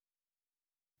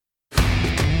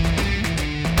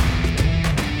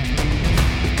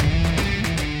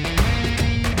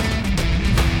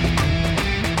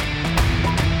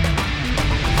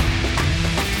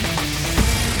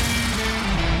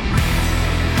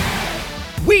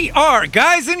We are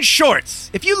Guys in Shorts.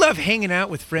 If you love hanging out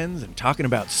with friends and talking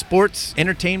about sports,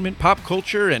 entertainment, pop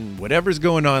culture, and whatever's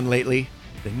going on lately,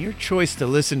 then your choice to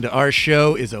listen to our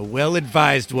show is a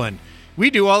well-advised one. We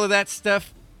do all of that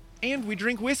stuff, and we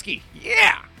drink whiskey.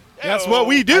 Yeah! That's what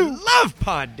we do. I love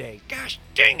Pod Day. Gosh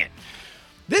dang it.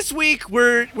 This week,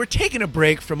 we're taking a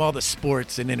break from all the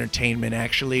sports and entertainment,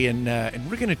 actually, and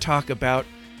we're going to talk about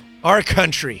our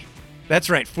country. That's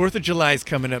right, 4th of July is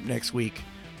coming up next week.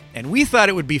 And we thought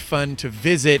it would be fun to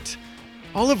visit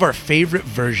all of our favorite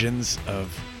versions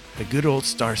of the good old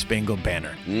Star-Spangled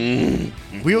Banner.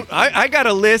 I got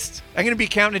a list. I'm going to be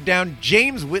counting it down.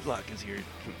 James Whitlock is here.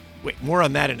 Wait, more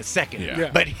on that in a second.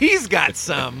 Yeah. But he's got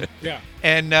some. Yeah.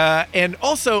 And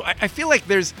also, I feel like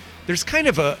there's kind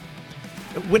of a...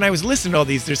 When I was listening to all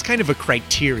these, there's kind of a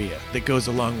criteria that goes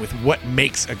along with what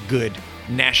makes a good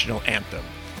national anthem.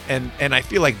 And I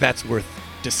feel like that's worth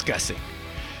discussing.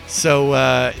 So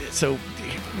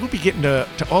we'll be getting to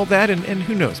all that, and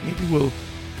who knows, maybe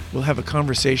we'll have a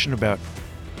conversation about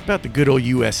the good old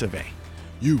US of A.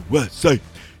 USA.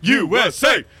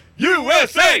 USA!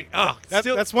 USA! Oh,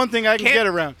 That's one thing I can get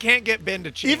around. Can't get Ben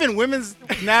to cheer. Even women's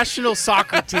national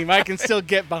soccer team, I can still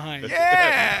get behind.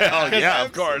 Yeah! Oh, yeah,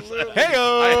 of course.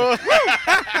 Hey-o!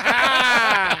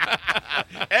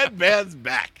 Ed Man's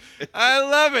back. I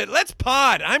love it. Let's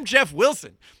pod. I'm Jeff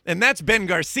Wilson, and that's Ben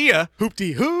Garcia.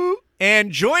 Hoop-dee-hoo!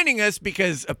 And joining us,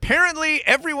 because apparently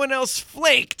everyone else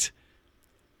flaked,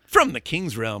 from the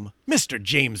King's Realm, Mr.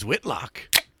 James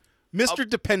Whitlock. Mr.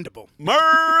 Dependable.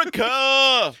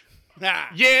 America!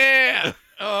 Yeah!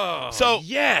 Oh, So-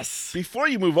 yes. Before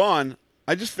you move on,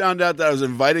 I just found out that I was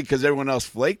invited because everyone else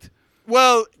flaked.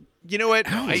 Well, you know what?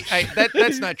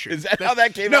 That's not true. Is that how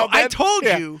that came no, out, Ben? I told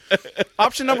Yeah. you.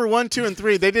 Option number 1, 2, and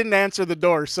 3, they didn't answer the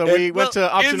door, so we went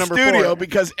to option in number studio 4.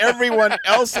 because everyone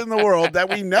else in the world that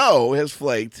we know has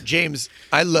flaked. James,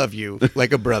 I love you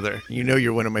like a brother. You know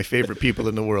you're one of my favorite people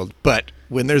in the world. But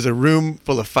when there's a room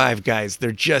full of 5 guys,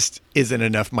 there just isn't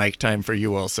enough mic time for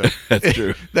you also. That's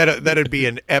true. That'd be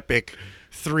an epic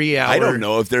 3-hour I don't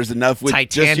know if there's enough with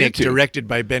just you Titanic two. directed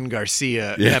by Ben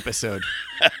Garcia episode.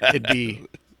 It'd be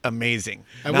amazing.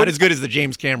 Not would- as good as the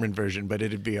James Cameron version, but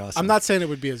it'd be awesome. I'm not saying it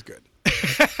would be as good.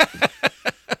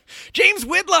 James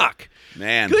Whitlock.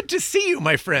 Man, Good to see you,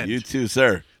 my friend. you too,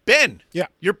 sir. Ben. Yeah.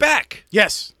 You're back.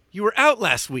 Yes, You were out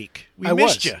last week. We I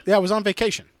missed was. you. Yeah, I was on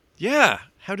vacation. Yeah.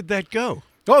 How did that go?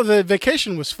 Oh, the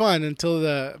vacation was fun until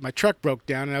my truck broke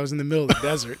down and I was in the middle of the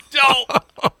desert.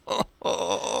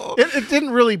 It didn't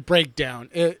really break down.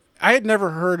 I had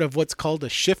never heard of what's called a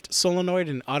shift solenoid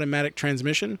in automatic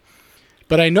transmission,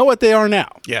 but I know what they are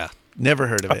now. Yeah. Never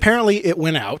heard of it. Apparently, it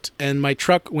went out and my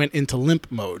truck went into limp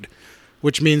mode,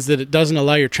 which means that it doesn't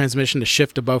allow your transmission to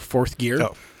shift above 4th gear.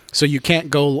 Oh. So you can't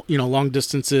go, long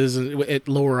distances at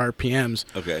lower RPMs.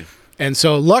 Okay. And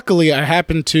so luckily I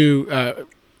happened to,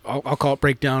 I'll call it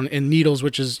breakdown in Needles,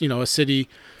 which is, a city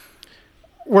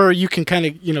where you can kind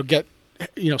of, get,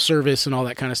 service and all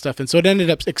that kind of stuff. And so it ended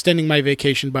up extending my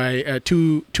vacation by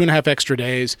 2.5 extra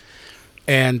days.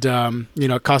 And,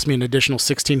 it cost me an additional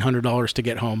 $1,600 to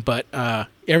get home. But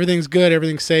everything's good.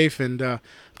 Everything's safe. And I'm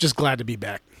just glad to be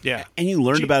back. Yeah. And you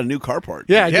learned about a new car part.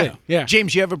 Yeah, I did. Yeah.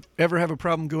 James, you ever have a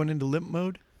problem going into limp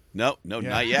mode? No,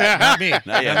 not yet. Not me.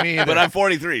 Not yet. Not me either. But I'm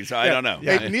 43, so I don't know.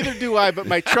 Hey, neither do I, but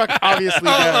my truck obviously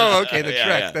does. Oh, okay. The Yeah,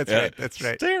 truck. yeah, That's yeah. right. That's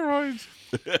right. Steroids.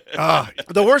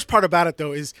 The worst part about it,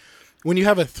 though, is when you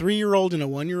have a 3-year-old and a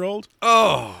 1-year-old,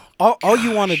 Oh, all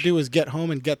you want to do is get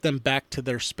home and get them back to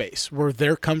their space where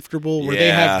they're comfortable, where they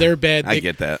have their bed. I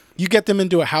get that. You get them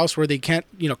into a house where they can't,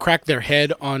 crack their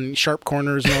head on sharp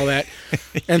corners and all that.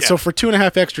 And so for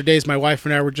 2.5 extra days, my wife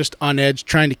and I were just on edge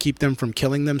trying to keep them from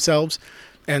killing themselves.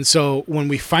 And so when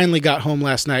we finally got home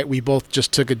last night, we both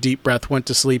just took a deep breath, went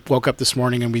to sleep, woke up this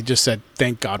morning, and we just said,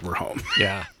 thank God we're home.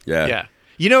 yeah. Yeah.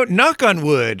 Yeah. Knock on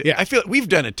wood. Yeah. I feel we've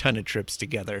done a ton of trips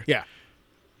together. Yeah.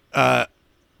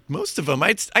 Most of them,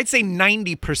 I'd say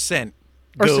 90%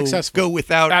 Are go, successful. go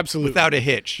without Absolutely. without a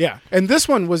hitch. Yeah. And this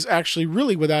one was actually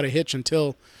really without a hitch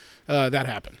until that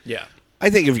happened. Yeah. I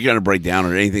think if you're going to break down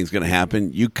or anything's going to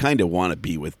happen, you kind of want to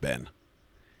be with Ben.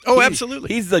 Oh,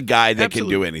 absolutely. He's the guy that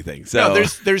Absolutely. can do anything. So No,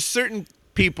 there's certain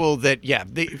people that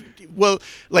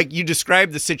like you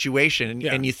describe the situation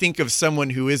Yeah. and you think of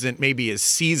someone who isn't maybe as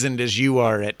seasoned as you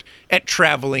are at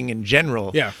traveling in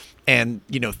general. Yeah. And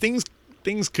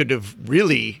things could have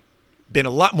really been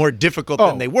a lot more difficult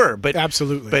than they were. But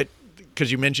absolutely. But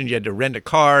because you mentioned you had to rent a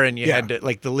car and you Yeah. had to,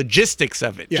 like, the logistics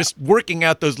of it, Yeah. just working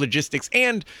out those logistics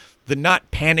and the not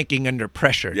panicking under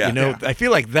pressure. Yeah. You know, Yeah. I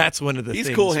feel like that's one of the He's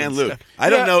things. cool with hand Luke. stuff. I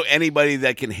don't know anybody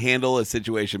that can handle a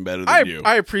situation better than you.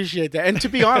 I appreciate that. And to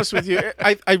be honest with you,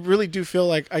 I really do feel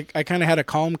like I kind of had a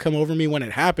calm come over me when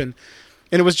it happened.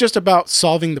 And it was just about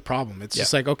solving the problem. It's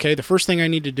just like, okay, the first thing I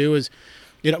need to do is,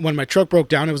 when my truck broke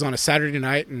down, it was on a Saturday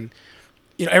night, and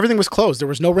everything was closed. There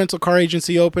was no rental car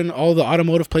agency open. All the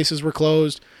automotive places were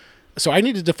closed. So I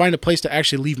needed to find a place to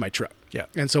actually leave my truck. Yeah.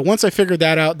 And so once I figured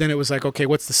that out, then it was like, okay,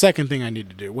 what's the second thing I need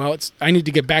to do? Well, I need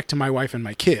to get back to my wife and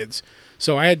my kids.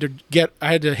 So I had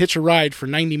to hitch a ride for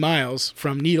 90 miles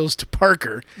from Needles to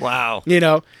Parker. Wow.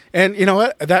 And you know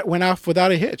what? That went off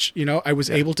without a hitch. I was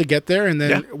able to get there, and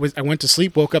then I went to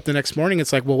sleep, woke up the next morning.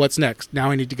 It's like, well, what's next?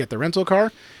 Now I need to get the rental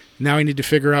car. Now I need to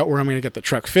figure out where I'm going to get the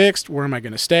truck fixed. Where am I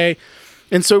going to stay?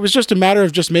 And so it was just a matter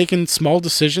of just making small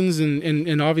decisions,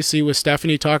 and obviously with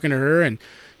Stephanie, talking to her and,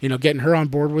 getting her on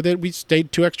board with it. We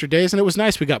stayed 2 extra days, and it was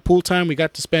nice. We got pool time. We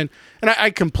got to spend, and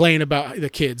I complain about the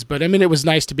kids, but I mean, it was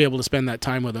nice to be able to spend that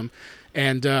time with them.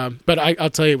 And, but I'll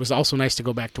tell you, it was also nice to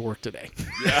go back to work today.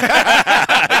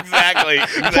 Exactly.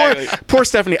 Poor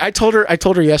Stephanie. I told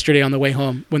her yesterday on the way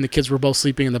home when the kids were both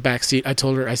sleeping in the back seat. I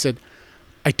said,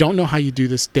 I don't know how you do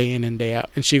this day in and day out.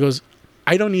 And she goes,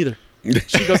 I don't either.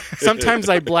 She goes, sometimes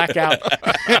I black out.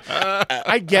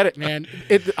 I get it, man.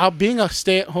 Being a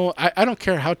stay-at-home, I don't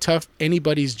care how tough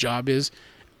anybody's job is.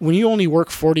 When you only work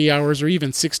 40 hours or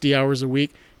even 60 hours a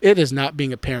week, it is not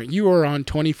being a parent. You are on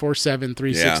 24/7,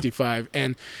 365.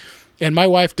 Yeah. And my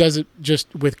wife does it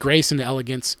just with grace and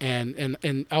elegance.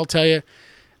 And I'll tell you,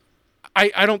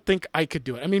 I don't think I could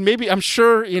do it. I mean, maybe, I'm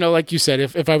sure, like you said,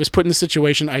 if I was put in the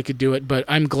situation, I could do it. But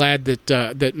I'm glad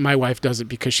that my wife does it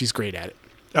because she's great at it.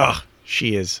 Oh,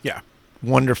 she is. Yeah.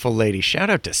 Wonderful lady. Shout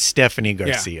out to Stephanie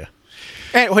Garcia.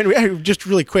 And just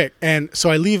really quick. And so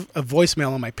I leave a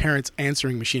voicemail on my parents'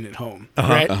 answering machine at home,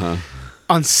 right?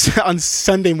 On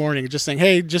Sunday morning, just saying,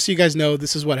 hey, just so you guys know,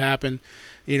 this is what happened.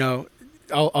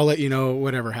 I'll let you know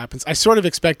whatever happens. I sort of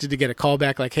expected to get a call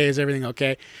back like, hey, is everything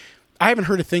okay? I haven't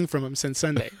heard a thing from them since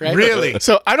Sunday, right? Really?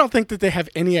 So I don't think that they have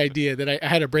any idea that I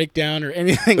had a breakdown or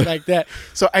anything like that.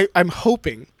 So I'm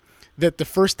hoping that the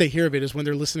first they hear of it is when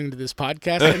they're listening to this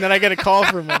podcast, and then I get a call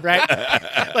from them, right?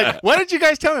 Like, what did you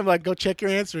guys tell me? I'm like, go check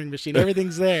your answering machine.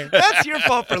 Everything's there. That's your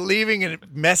fault for leaving a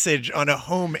message on a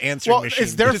home answering machine.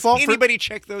 It's their fault. Does anybody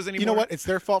check those anymore? You know what? It's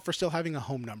their fault for still having a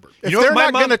home number. If what? they're My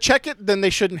not mom- going to check it, then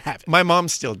they shouldn't have it. My mom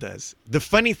still does. The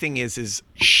funny thing is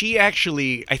she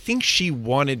actually, I think she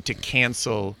wanted to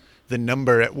cancel the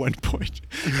number at one point,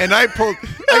 and I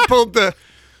pulled the.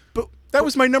 That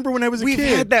was my number when I was a kid.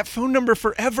 We've had that phone number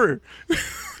forever. We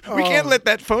can't let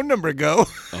that phone number go.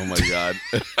 Oh my God.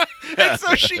 And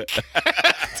so she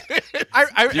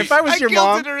if I was your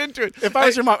mom, guilted her into it. if I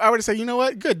was your mom, I would have said, you know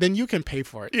what? Good, then you can pay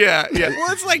for it. Yeah.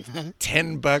 Well, it's like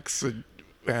 $10.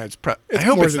 I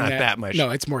hope more it's than not that much.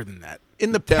 No, it's more than that.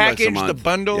 In the $10 a package, the month.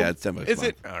 bundle. Yeah, it's $10 a Is month.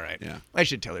 it? All right. Yeah. I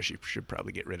should tell her she should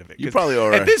probably get rid of it. You 'cause probably owe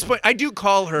her. At this point, I do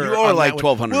call her. You owe her on like that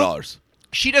one. $1,200. Well,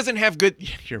 she doesn't have good.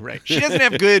 You're right. She doesn't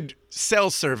have good cell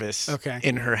service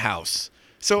in her house.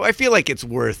 So I feel like it's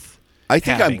worth. I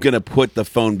think having. I'm going to put the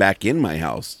phone back in my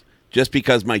house just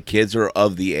because my kids are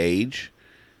of the age.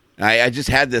 I just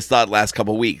had this thought last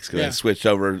couple of weeks because I switched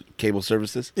over cable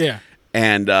services. Yeah.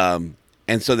 And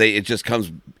so it just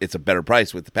comes, it's a better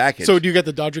price with the package. So do you get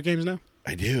the Dodger games now?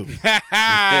 I do.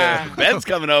 Ben's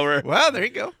coming over. Well, there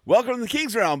you go. Welcome to the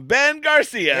Kings Round, Ben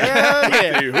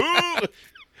Garcia. Who?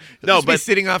 No, but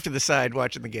sitting off to the side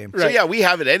watching the game. So yeah, we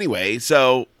have it anyway.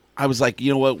 So I was like,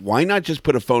 you know what? Why not just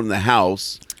put a phone in the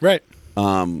house? Right.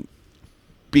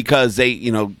 Because they,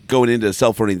 going into a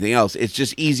cell phone or anything else, it's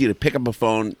just easy to pick up a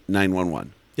phone,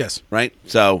 911. Yes. Right?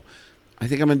 So I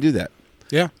think I'm going to do that.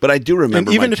 Yeah. But I do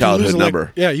remember my childhood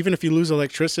number. Even if you lose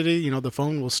electricity, the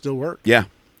phone will still work. Yeah.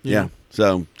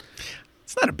 So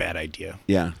it's not a bad idea.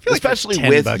 Yeah. I feel like especially for $10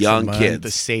 with a young month, kids.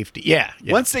 the safety. Yeah.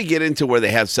 Once they get into where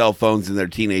they have cell phones in their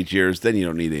teenage years, then you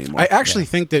don't need it anymore. I actually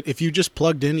think that if you just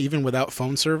plugged in, even without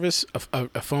phone service,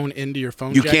 a phone into your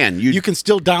phone You jack, can. you can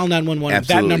still dial 911 and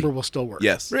that Absolutely. number will still work.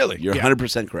 Yes. Really? You're Yeah.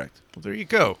 100% correct. Well, there you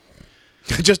go.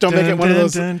 Just don't make it one of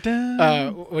those, Dun, dun,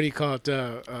 dun. what do you call it?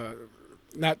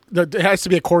 It has to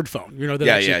be a cord phone, that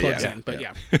actually plugs in. But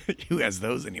yeah. Who has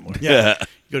those anymore? Yeah.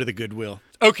 Go to the Goodwill.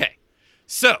 Okay.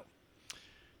 So,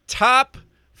 top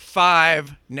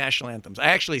 5 national anthems. I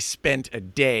actually spent a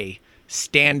day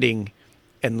standing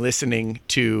and listening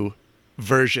to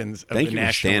versions of Thank the you for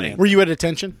national standing. anthem. Were you at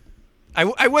attention?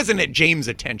 I wasn't at James'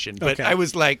 attention, but Okay. I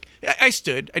was like, I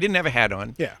stood. I didn't have a hat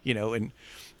on. Yeah.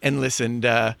 And listened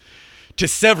to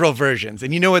several versions.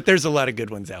 And you know what? There's a lot of good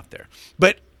ones out there.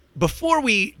 But before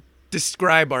we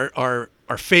describe our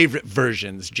favorite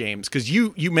versions, James, because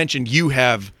you mentioned you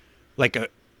have like a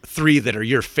 3 that are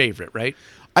your favorite, right?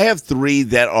 I have 3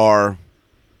 that are.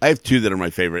 I have 2 that are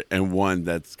my favorite, and 1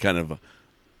 that's kind of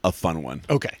a fun one.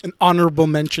 Okay. An honorable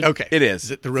mention. Okay. It is.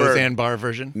 Is it the Roseanne Barr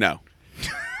version? No.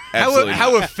 Absolutely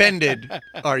How not. offended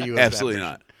are you? Of Absolutely that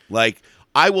not. Like,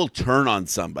 I will turn on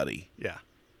somebody version?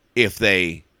 if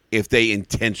they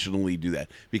intentionally do that,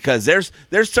 because there's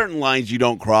certain lines you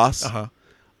don't cross.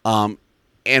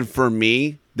 And for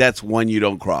me, that's one you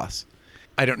don't cross.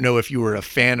 I don't know if you were a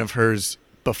fan of hers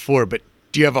before, but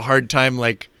do you have a hard time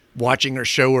like watching her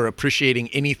show or appreciating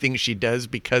anything she does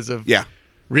because of? Yeah.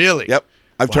 Really? Yep.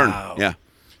 I've Wow. turned. Yeah.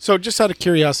 So just out of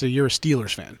curiosity, you're a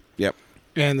Steelers fan. Yep.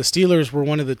 And the Steelers were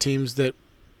one of the teams that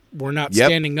were not Yep.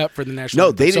 standing up for the national No,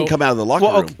 anthem. they didn't come out of the locker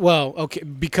room. Okay,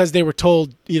 because they were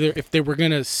told either if they were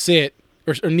going to sit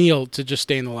or kneel to just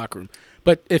stay in the locker room.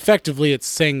 But effectively, it's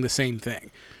saying the same thing.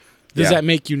 Does Yeah. that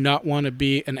make you not want to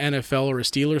be an NFL or a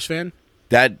Steelers fan?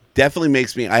 That definitely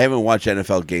makes me. I haven't watched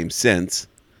NFL games since.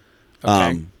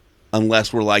 Okay.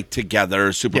 Unless we're like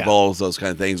together, Super Yeah. Bowls, those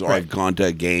kind of things, or Right. I've gone to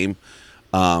a game.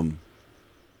 So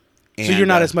you're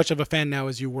not as much of a fan now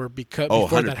as you were before that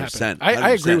 100%. happened.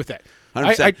 I agree with that.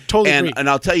 100%. I totally and, agree. And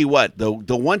I'll tell you what, the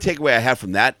one takeaway I have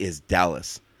from that is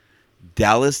Dallas.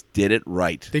 Dallas did it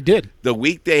right. They did. The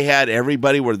week they had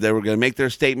everybody where they were going to make their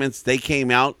statements, they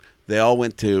came out. They all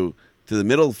went to the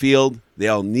middle of the field. They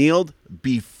all kneeled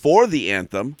before the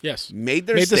anthem. Yes. Made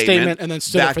the statement statement and then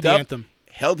stood up for backed the anthem.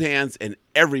 Held hands, and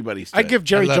everybody stood. I give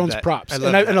Jerry love Jones that. props, I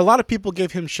love and that. a lot of people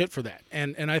give him shit for that.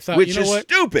 And I thought, which you know is what?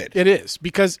 stupid. It is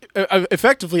because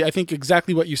effectively, I think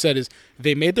exactly what you said is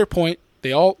they made their point.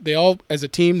 They all as a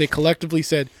team, they collectively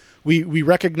said, we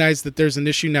recognize that there's an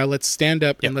issue now. Let's stand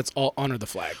up and let's all honor the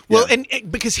flag. Well, and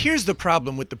because here's the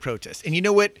problem with the protest, and you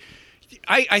know what?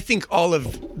 I think all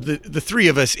of the 3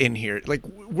 of us in here, like,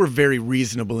 we're very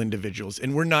reasonable individuals,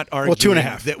 and we're not arguing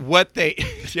 2.5. that what they,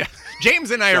 yeah, James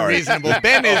and I are reasonable.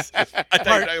 Ben is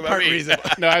part reasonable.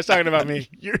 No, I was talking about me.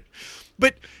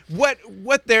 But what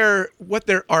they're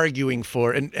arguing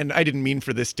for, and I didn't mean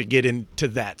for this to get into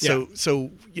that.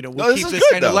 So you know, we'll No, this keep is this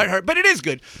good, kind of though. lighthearted, but it is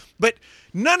good. But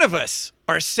none of us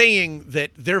are saying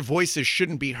that their voices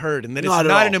shouldn't be heard and that Not it's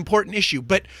at not all. an important issue.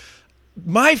 But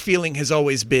my feeling has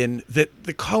always been that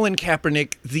the Colin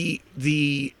Kaepernick,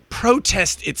 the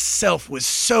protest itself was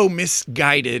so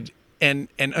misguided and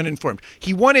uninformed.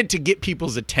 He wanted to get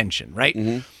people's attention, right?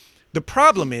 Mm-hmm. The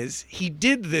problem is he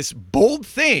did this bold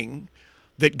thing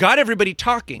that got everybody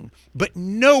talking, but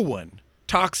no one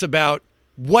talks about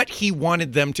what he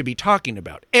wanted them to be talking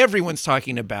about. Everyone's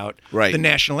talking about Right. the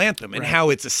national anthem and how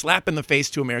it's a slap in the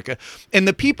face to America. And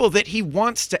the people that he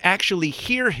wants to actually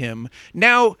hear him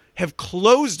now have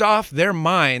closed off their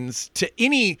minds to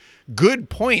any good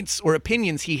points or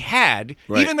opinions he had.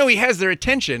 Right. Even though he has their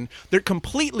attention, they're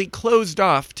completely closed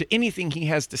off to anything he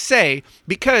has to say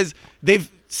because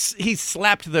he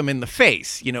slapped them in the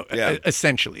face, you know, Yeah.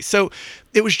 essentially. So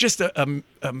it was just a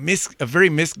very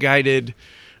misguided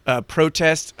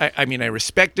protest. I mean, I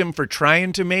respect him for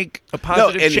trying to make a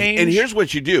positive change. And here's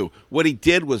what you do. What he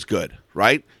did was good,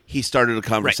 right? He started a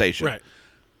conversation. Right.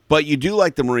 But you do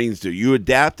like the Marines do. You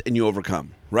adapt and you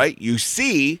overcome, right? You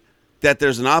see that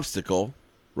there's an obstacle,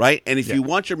 right? And if you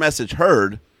want your message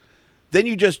heard, then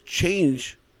you just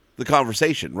change the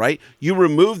conversation, right? You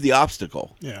remove the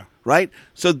obstacle. Yeah. Right?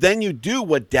 So then you do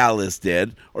what Dallas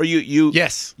did, or you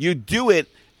do it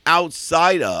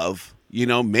outside of, you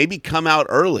know, maybe come out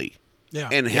early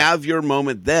and have your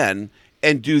moment then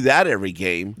and do that every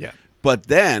game. Yeah. But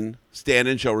then stand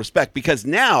and show respect, because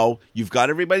now you've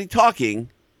got everybody talking,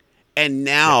 and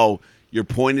now your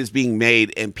point is being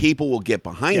made and people will get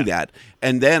behind that.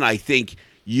 And then I think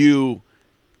you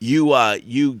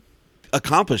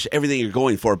accomplish everything you're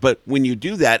going for. But when you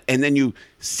do that and then you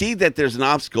see that there's an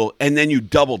obstacle and then you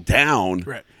double down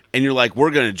and you're like,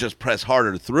 we're going to just press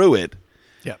harder through it.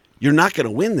 Yeah. You're not going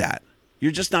to win that.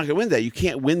 You're just not going to win that. You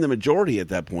can't win the majority at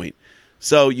that point.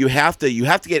 So you have to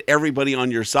get everybody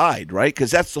on your side, right?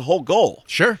 Because that's the whole goal.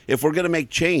 Sure. If we're going to make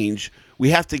change, we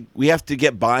have to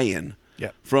get buy-in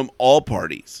from all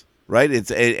parties, right? It's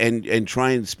and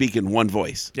try and speak in one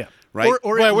voice. Yeah. Right.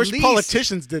 Or Boy, I at wish least-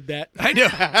 politicians did that. I know.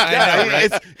 Yeah,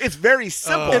 right? it's very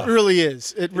simple. It really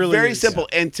is. It really very is. simple.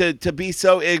 And to be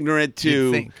so ignorant You'd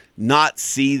to think. not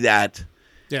see that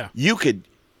Yeah. you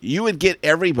would get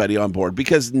everybody on board,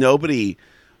 because nobody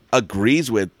agrees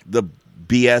with the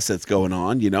BS that's going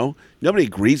on, you know? Nobody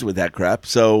agrees with that crap.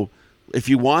 So if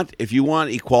you want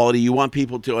equality, you want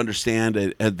people to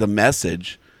understand the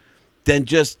message, then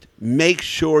just make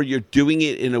sure you're doing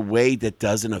it in a way that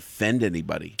doesn't offend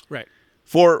anybody. Right.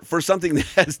 for something that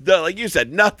has done, like you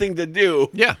said, nothing to do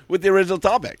Yeah. with the original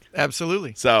topic.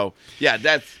 Absolutely. So yeah,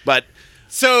 but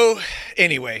So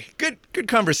anyway, good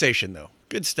conversation though.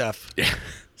 Good stuff.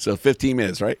 so 15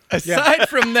 minutes, right? Aside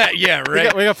from that, yeah,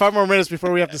 right. We got 5 more minutes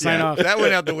before we have to sign off. That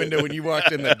went out the window when you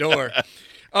walked in the door.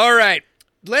 All right.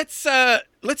 Let's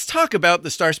talk about the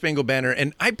Star Spangled Banner,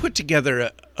 and I put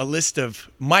together a list of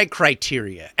my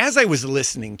criteria. As I was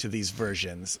listening to these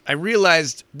versions, I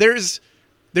realized there's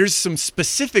some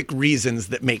specific reasons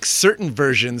that make certain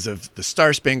versions of the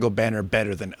Star Spangled Banner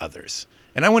better than others.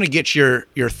 And I want to get your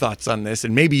thoughts on this,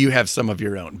 and maybe you have some of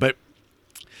your own. But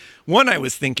one I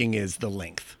was thinking is the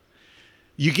length.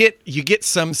 You get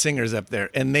some singers up there,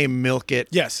 and they milk it.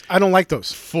 Yes, I don't like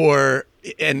those.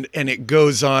 And it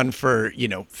goes on for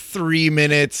 3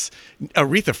 minutes.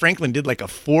 Aretha Franklin did like a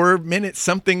 4-minute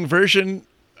something version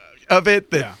of it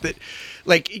that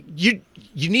like you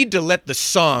need to let the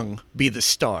song be the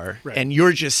star, Right. and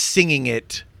you're just singing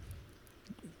it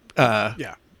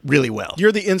really well.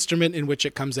 You're the instrument in which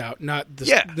it comes out, not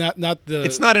the not the.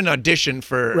 It's not an audition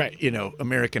for Right.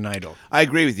 American Idol. I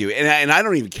agree with you, and I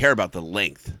don't even care about the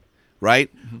length, right?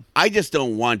 Mm-hmm. I just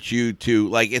don't want you to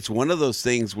like. It's one of those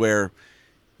things where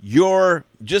you're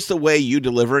just the way you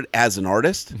deliver it as an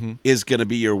artist Mm-hmm. is going to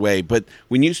be your way. But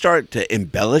when you start to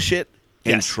embellish it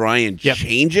and Yes. try and Yep.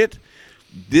 change it,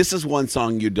 this is one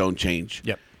song you don't change.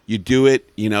 Yep. You do it.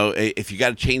 If you got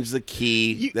to change the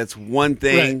key, that's one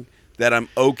thing Right. that I'm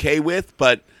okay with.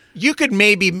 But You could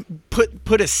maybe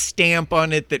put a stamp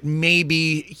on it that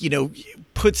maybe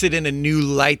puts it in a new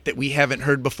light that we haven't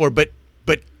heard before, but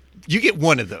you get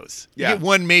one of those. Yeah. You get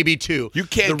one, maybe two. you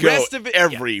can't the go rest of it,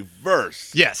 every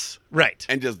verse Yes, right.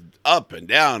 and just up and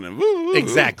down and woo, woo, woo.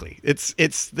 Exactly. It's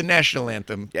the national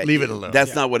anthem. Yeah, Leave it alone.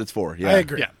 That's not what it's for. Yeah. I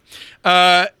agree.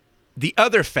 Yeah. The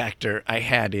other factor I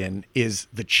had in is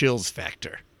the chills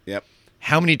factor. Yep.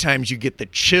 How many times you get the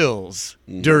chills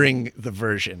during the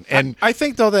version. And I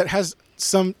think though that has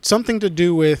something to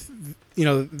do with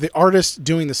the artist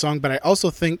doing the song, but I also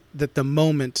think that the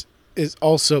moment is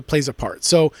also plays a part.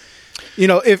 So,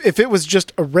 if it was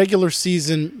just a regular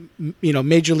season,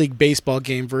 Major League Baseball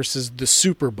game versus the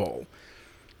Super Bowl,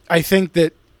 I think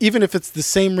that even if it's the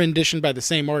same rendition by the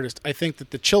same artist, I think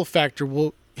that the chill factor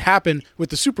will happen with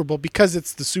the Super Bowl because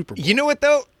it's the Super Bowl. you know what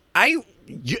though?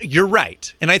 You're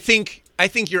right. And I think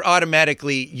you're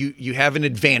automatically you have an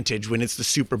advantage when it's the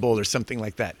Super Bowl or something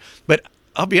like that. But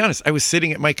I'll be honest, I was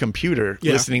sitting at my computer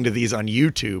listening to these on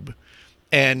YouTube,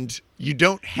 and you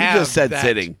don't have You just said that.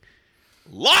 sitting.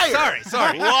 Liar.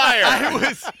 Sorry. Liar. I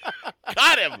was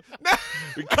Caught him.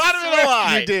 We caught him in a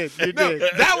lie. You did. No,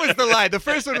 that was the lie. The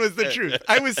first one was the truth.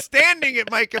 I was standing at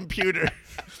my computer.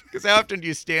 Because how often do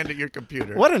you stand at your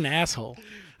computer? What an asshole.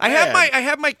 I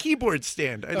have my keyboard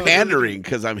stand. Pandering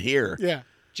because I'm here. Yeah.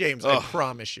 James, I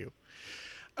promise you.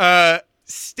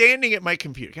 Standing at my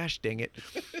computer. Gosh dang it.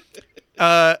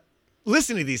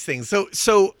 Listen to these things.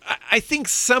 So I think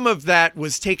some of that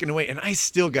was taken away, and I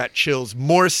still got chills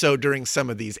more so during some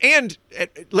of these. And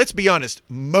let's be honest,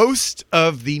 most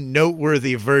of the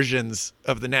noteworthy versions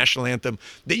of the national anthem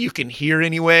that you can hear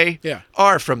anyway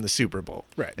are from the Super Bowl.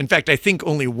 Right. In fact, I think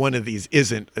only one of these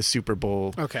isn't a Super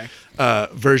Bowl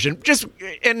version. Just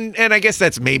and I guess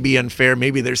that's maybe unfair.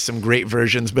 Maybe there's some great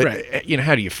versions, but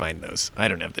how do you find those? I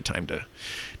don't have the time to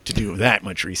do that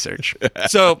much research.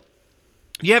 So.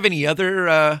 Do you have any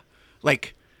other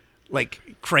like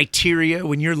criteria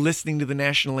when you're listening to the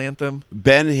national anthem?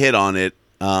 Ben hit on it.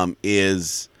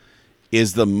 Is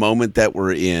the moment that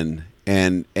we're in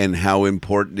and how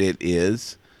important it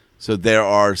is. So there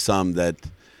are some that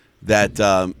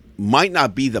might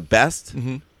not be the best,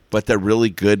 but they're really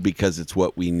good because it's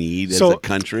what we need as a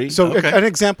country. So an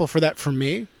example for that for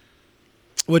me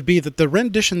would be that the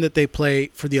rendition that they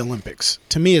play for the Olympics,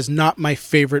 to me, is not my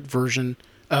favorite version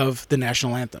of the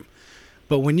national anthem.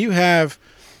 But when you have,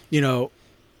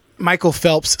 Michael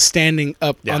Phelps standing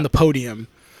up on the podium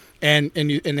and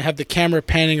have the camera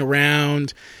panning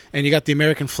around and you got the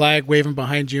American flag waving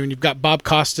behind you and you've got Bob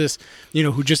Costas,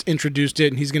 who just introduced it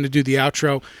and he's going to do the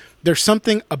outro. There's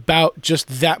something about just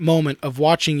that moment of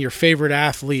watching your favorite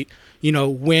athlete,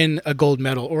 win a gold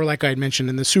medal, or like I had mentioned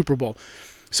in the Super Bowl.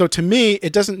 So to me,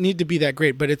 it doesn't need to be that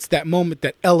great, but it's that moment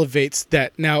that elevates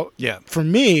that. Now, for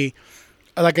me,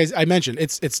 like I mentioned,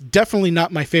 it's definitely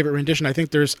not my favorite rendition. I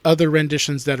think there's other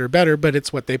renditions that are better, but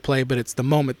it's what they play, but it's the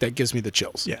moment that gives me the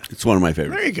chills. Yeah. It's one of my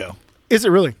favorites. There you go. Is it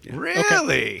really? Yeah. Really?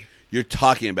 Okay. You're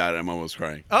talking about it. I'm almost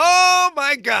crying. Oh,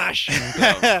 my gosh.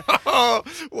 Oh,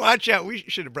 watch out. We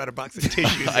should have brought a box of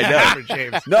tissues I know. for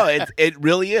James. No, it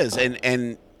really is.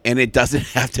 And it doesn't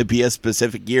have to be a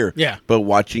specific year. Yeah. But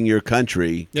watching your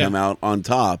country come out on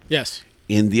top. Yes.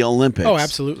 in the Olympics. Oh,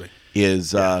 absolutely.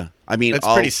 Is I mean, That's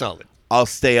pretty solid. I'll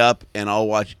stay up and I'll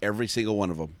watch every single one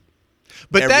of them.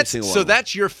 But Every that's single so one of them.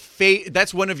 that's your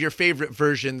that's one of your favorite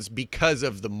versions because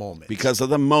of the moment. Because of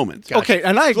the moment. Gotcha. Okay,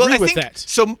 and I agree with think, that.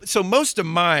 So most of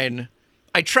mine,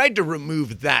 I tried to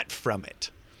remove that from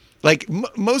it. Like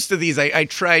most of these, I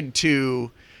tried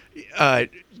to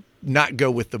not go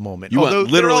with the moment. You want Although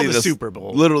they're literally all the the Super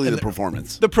Bowl, literally And the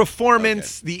performance. the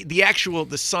performance, the actual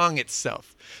the song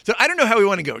itself. So I don't know how we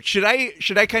want to go. Should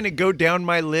I kind of go down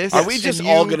my list? Are we just and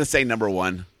all you- going to say number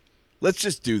one? Let's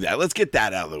just do that. Let's get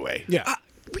that out of the way. Yeah.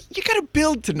 You got to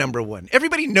build to number one.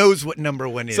 Everybody knows what number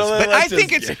one is, So then but let's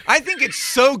I think it's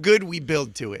so good we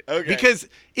build to it Okay. because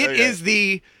it is Okay.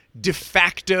 the de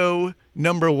facto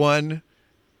number one.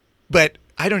 But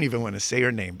I don't even want to say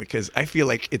her name because I feel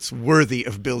like it's worthy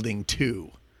of building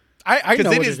two. I know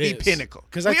Because it what is the pinnacle.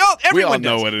 Because Everyone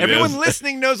know does. what it Everyone is.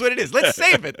 listening knows what it is. Let's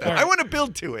save it. Though. I want to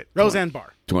build to it. Roseanne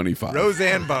Barr. 25.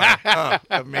 Roseanne Barr. Oh,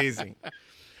 amazing.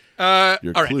 Your All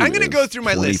right, clue I'm going to is go through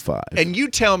my 25. list, and you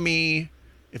tell me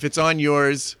if it's on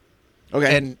yours,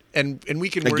 Okay. and we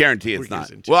can. I work, guarantee work it's not.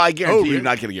 yours into Well, it. I guarantee Oh, you're really?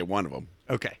 not going to get one of them.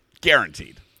 Okay,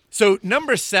 Guaranteed. so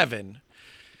number 7.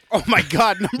 Oh my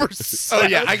God, number 7. Oh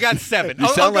yeah, I got 7. You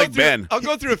sound go like through- Ben. I'll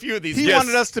go through a few of these. He Yes.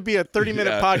 wanted us to be a 30-minute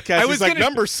Yeah. podcast. He's like,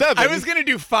 number 7. I was gonna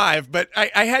do 5, but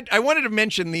I wanted to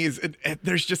mention these.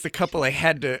 There's just a couple I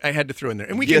had to throw in there,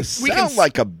 and we You can sound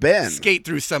like a Ben. skate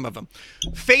through some of them.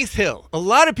 Faith Hill. A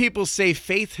lot of people say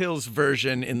Faith Hill's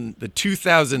version in the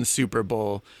 2000 Super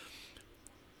Bowl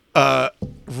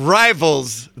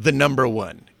rivals the number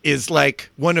one. Is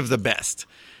like one of the best.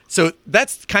 So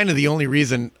that's kind of the only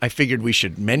reason I figured we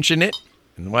should mention it,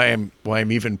 and why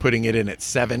I'm even putting it in at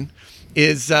 7.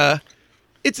 Is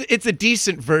it's a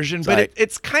decent version, but Right.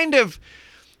 it's kind of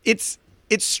it's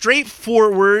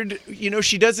straightforward. You know,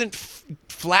 she doesn't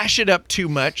flash it up too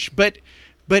much, but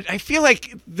I feel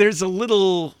like it's a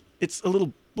little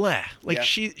blah. Like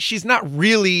Yeah. she's not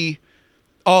really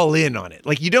all in on it.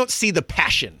 Like you don't see the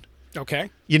passion. Okay.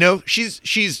 You know, she's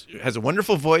has a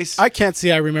wonderful voice. I can't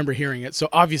say I remember hearing it, so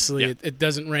obviously Yeah. it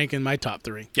doesn't rank in my top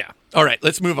 3. Yeah. All right,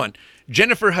 let's move on.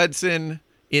 Jennifer Hudson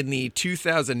in the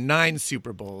 2009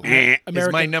 Super Bowl is my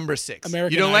American- number 6.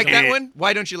 American You don't like Idol. that one?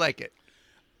 Why don't you like it?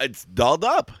 It's dolled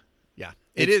up. Yeah,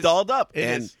 It's dolled up. It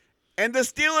and is. and the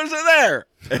Steelers are there.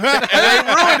 And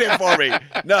they ruined it for me.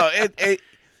 No, it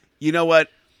you know what?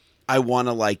 I want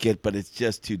to like it, but it's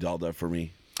just too dolled up for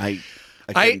me. I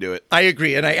couldn't do it. I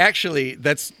agree, and I actually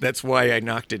that's why I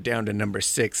knocked it down to number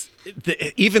 6.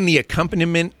 Even the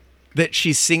accompaniment that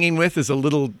she's singing with is a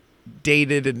little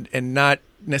dated and not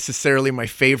necessarily my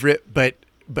favorite, but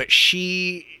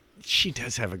she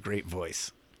does have a great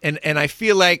voice, and I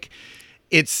feel like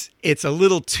it's a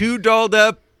little too dolled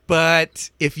up, but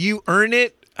if you earn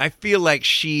it, I feel like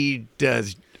she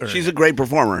does. She's a great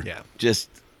performer. Yeah. Just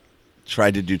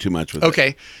tried to do too much with it.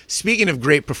 Okay. Speaking of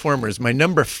great performers, my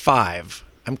number 5.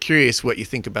 I'm curious what you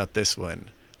think about this one,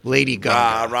 Lady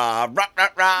Rah, Gaga. rah, rah, rah,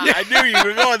 rah. I knew you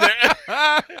were going there.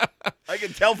 I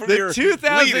can tell from your The lead-in.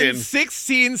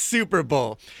 2016 Super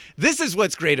Bowl. This is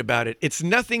what's great about it. It's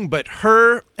nothing but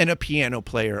her and a piano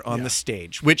player on the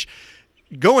stage, which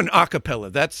going a cappella,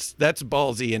 that's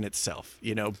ballsy in itself,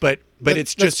 you know, but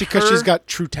it's That's just because her, she's got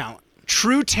true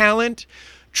talent.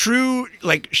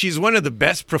 like she's one of the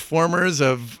best performers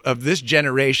of this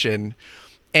generation.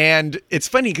 And it's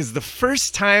funny because the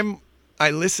first time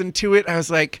I listened to it, I was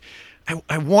like,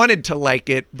 I wanted to like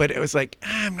it, but it was like,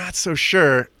 I'm not so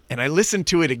sure. And I listened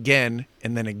to it again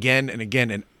and then again and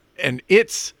again. And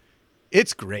it's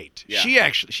great. Yeah.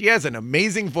 She has an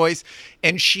amazing voice,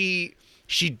 and she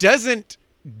doesn't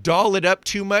doll it up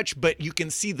too much, but you can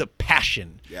see the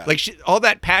passion. Yeah. Like all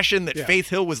that passion that Yeah. Faith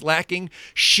Hill was lacking,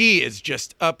 she is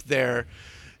just up there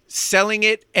selling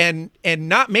it and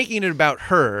not making it about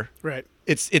her. Right.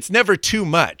 It's never too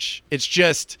much. It's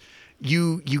just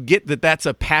you get that's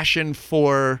a passion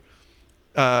for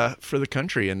the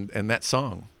country and that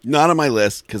song. Not on my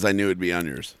list because I knew it'd be on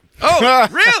yours. Oh,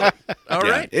 really? All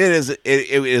right. It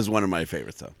is one of my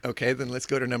favorites though. Okay, then let's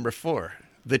go to number 4.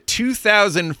 The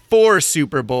 2004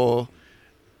 Super Bowl,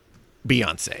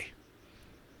 Beyonce.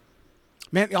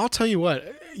 Man, I'll tell you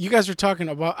what. You guys are talking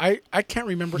about. I can't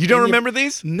remember. You don't any of- remember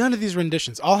these? None of these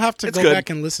renditions. I'll have to It's go good. back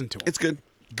and listen to them. It's good.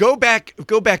 Go back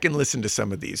and listen to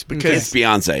some of these because It's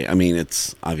Beyonce. I mean,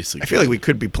 it's obviously. I feel like we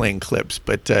could be playing clips,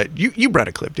 but you brought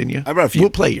a clip, didn't you? I brought a few. We'll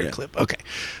play your Yeah. clip. Okay.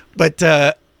 But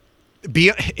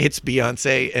it's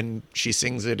Beyonce, and she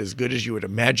sings it as good as you would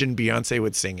imagine Beyonce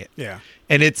would sing it. Yeah.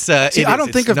 And it's See, I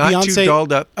don't think it's of not Beyonce. too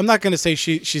dolled up. I'm not going to say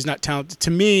she's not talented.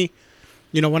 To me,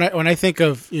 You know, when I think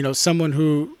of, you know, someone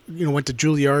who, you know, went to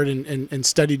Juilliard and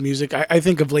studied music, I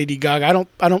think of Lady Gaga.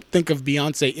 I don't think of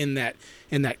Beyonce in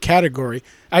that category.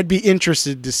 I'd be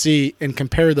interested to see and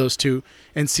compare those two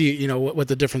and see, you know, what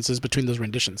the difference is between those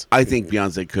renditions. I think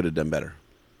Beyonce could have done better.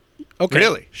 Okay.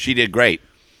 Really? She did great.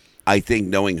 I think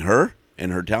knowing her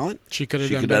and her talent, She could have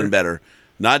she done could better. have done better.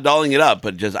 Not dolling it up,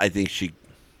 but just I think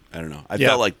I don't know. I Yeah.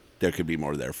 felt like there could be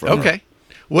more there for her. Okay.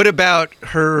 What about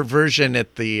her version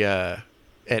at the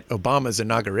at Obama's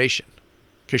inauguration?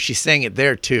 Because she sang it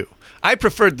there too. I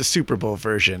preferred the Super Bowl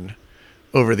version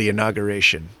over the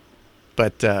inauguration,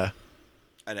 but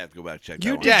I'd have to go back and check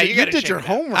You that did. one. you gotta did check your it out.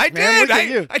 homework, I man. did. Look at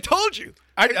you. I told you.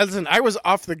 Listen, I was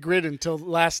off the grid until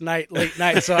last night, late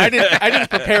night, so I didn't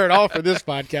prepare at all for this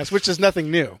podcast, which is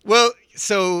nothing new. Well,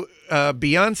 so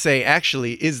Beyonce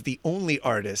actually is the only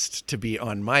artist to be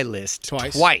on my list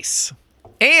Twice.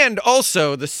 And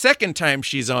also, the second time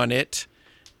she's on it,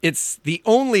 it's the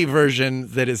only version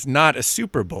that is not a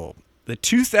Super Bowl. The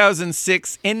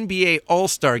 2006 NBA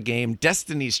All-Star Game,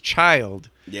 Destiny's Child,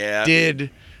 Yeah. did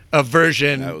a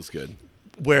version That was good.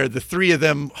 where the three of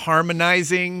them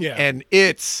harmonizing, Yeah. and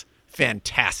it's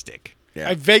fantastic. Yeah.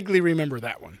 I vaguely remember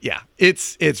that one. Yeah,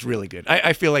 it's really good.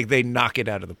 I feel like they knock it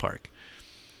out of the park.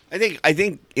 I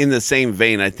think in the same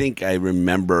vein, I think I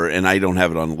remember, and I don't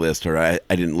have it on the list, or I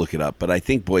didn't look it up, but I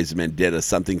think Boyz II Men did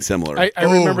something similar. I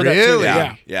Oh, remember that too. really?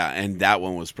 Yeah. Yeah, and that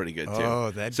one was pretty good too.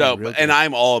 Oh, that'd so, be real and good.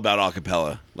 I'm all about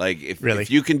acapella. Like Really?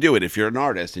 if you can do it, if you're an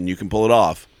artist and you can pull it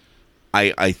off,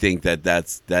 I think that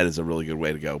is a really good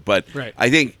way to go. But Right. I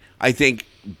think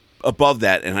above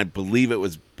that, and I believe it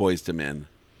was Boyz II Men,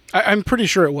 I'm pretty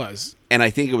sure it was. and I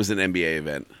think it was an NBA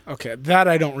event. Okay, that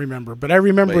I don't remember, but I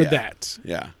remember But yeah. that.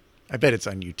 Yeah, I bet it's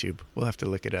on YouTube. We'll have to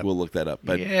look it up. we'll look that up.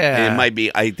 But Yeah. it might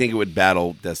be. I think it would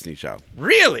battle Destiny Child.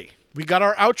 Really? We got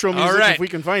our outro music right. if we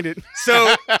can find it.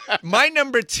 So my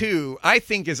number 2, I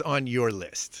think, is on your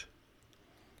list.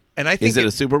 And I think Is it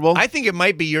a Super Bowl? I think it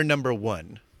might be your number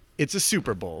 1. It's a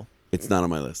Super Bowl. It's not on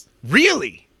my list.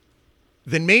 Really?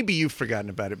 Then maybe you've forgotten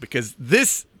about it, because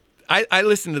this, I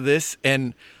listened to this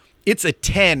and it's a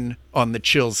 10 on the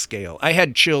chills scale. I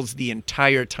had chills the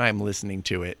entire time listening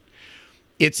to it.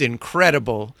 It's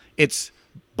incredible. It's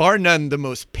bar none the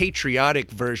most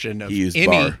patriotic version of He used any.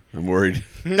 bar. I'm worried.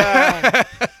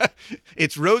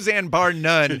 It's Roseanne bar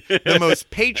none, the most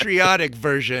patriotic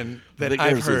version I that think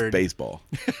I've theirs was heard. baseball.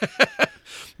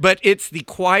 But it's the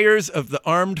choirs of the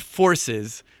armed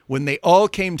forces when they all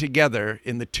came together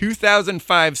in the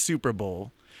 2005 Super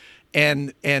Bowl,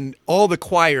 and all the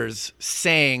choirs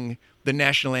sang the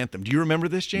national anthem. Do you remember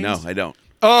this, James? No, I don't.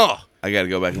 Oh, I got to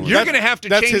go back and look. you're gonna have to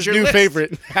That's change his your new list.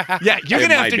 favorite. Yeah, you're It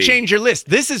gonna have might to be. change your list.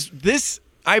 This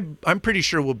I'm pretty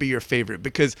sure will be your favorite,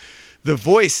 because the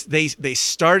voice, they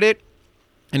start it,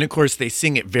 and of course they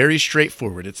sing it very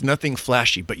straightforward. It's nothing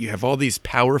flashy, but you have all these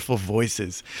powerful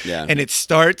voices. Yeah. And it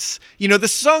starts, the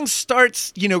song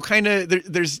starts, kind of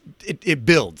it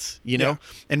builds, Yeah.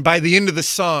 And by the end of the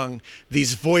song,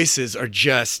 these voices are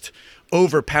just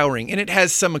overpowering, and it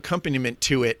has some accompaniment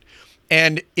to it,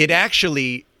 and it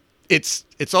actually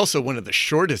it's also one of the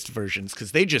shortest versions,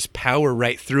 because they just power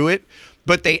right through it,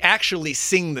 but they actually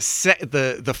sing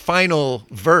the final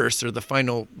verse, or the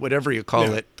final, whatever you call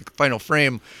Yeah. it, the final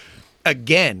frame,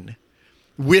 again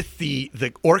with the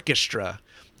orchestra,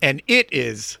 and it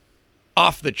is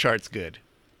off the charts good.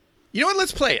 You know what?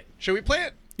 Let's play it. Shall we play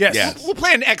it? Yes. Yeah. We'll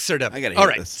play an excerpt of it. I gotta All hear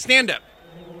right, this. stand up.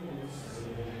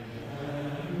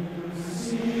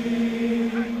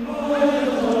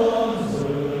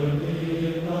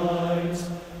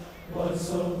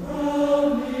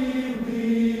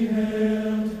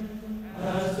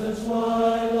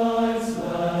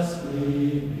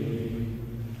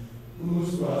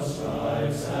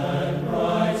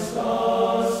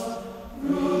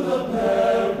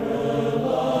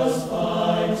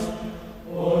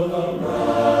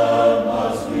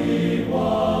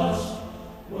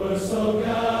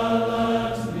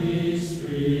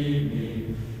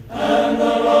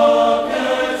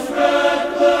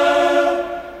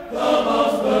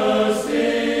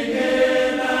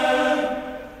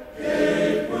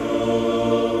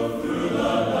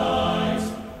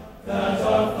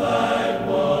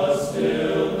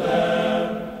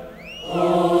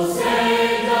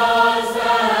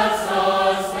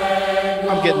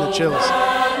 I'm getting the chills.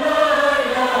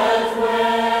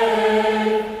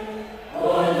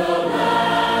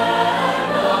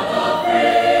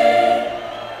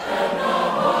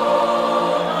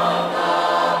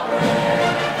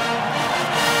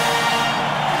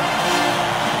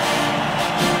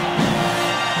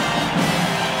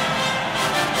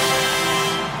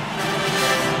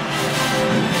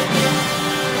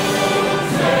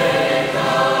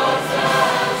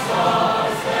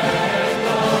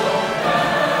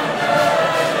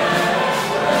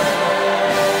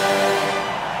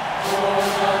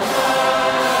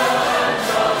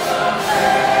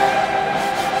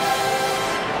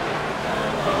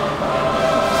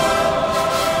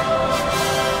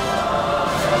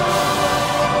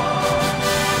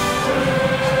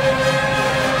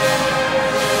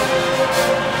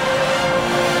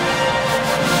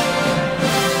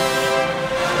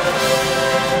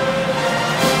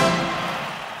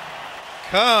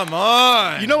 Come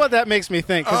on. You know what that makes me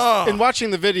think? 'Cause in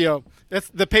watching the video, that's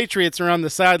the Patriots are on the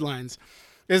sidelines,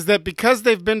 is that because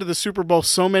they've been to the Super Bowl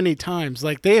so many times,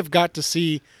 like they have got to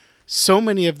see so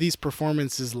many of these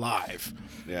performances live.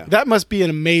 Yeah. That must be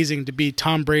amazing to be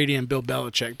Tom Brady and Bill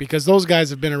Belichick, because those guys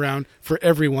have been around for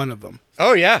every one of them.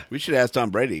 Oh, yeah. We should ask Tom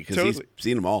Brady because Totally. he's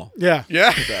seen them all. Yeah.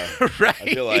 Yeah. So, right.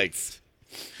 I feel like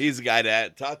he's the guy to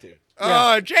talk to.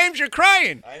 Oh, James, you're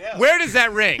crying. I know. Where does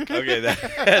that rank? Okay,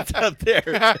 that's up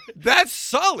there. That's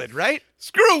solid, right?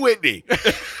 Screw Whitney.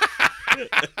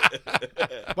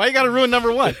 Why you got to ruin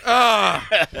number one?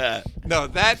 No,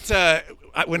 that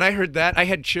when I heard that, I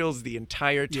had chills the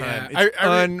entire time. It's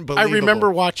unbelievable. I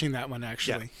remember watching that one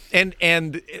actually. And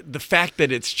the fact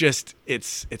that it's just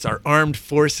it's our armed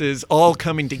forces all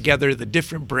coming together, the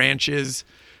different branches.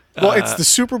 Well, it's the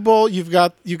Super Bowl. You've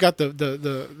got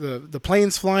the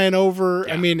planes flying over.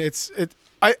 Yeah. I mean,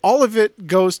 all of it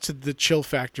goes to the chill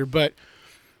factor, but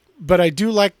I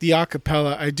do like the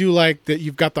acapella. I do like that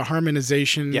you've got the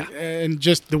harmonization and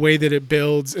just the way that it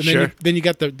builds. And Sure. then you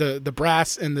got the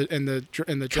brass and the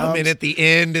drums. come in at the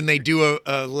end and they do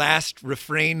a last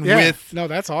refrain Yeah. with No,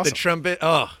 that's the awesome. trumpet.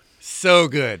 Oh, so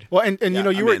good. Well, and you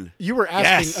know, I'm in. you were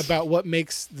asking Yes. about what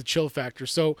makes the chill factor.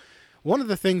 So one of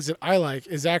the things that I like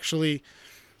is actually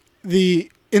the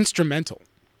instrumental.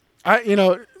 Not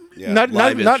live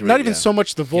even instrument, so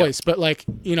much the voice, but like,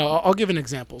 you know, I'll give an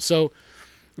example. So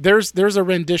there's a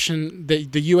rendition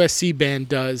that the USC band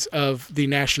does of the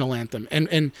national anthem,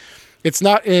 and it's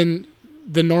not in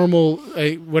the normal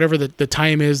whatever the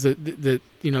time is that the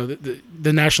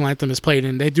national anthem is played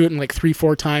in. They do it in like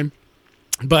 3/4 time,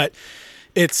 but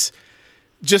it's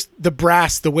just the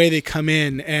brass, the way they come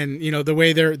in, and you know the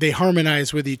way they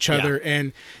harmonize with each other,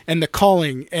 and the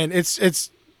calling, and it's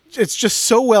just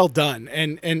so well done,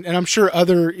 and I'm sure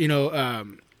other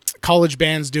college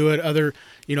bands do it, other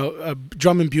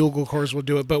drum and bugle corps will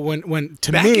do it, but when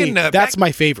to Back me in, that's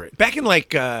my favorite. Back in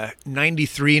like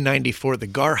 93, 94, the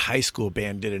Gar High School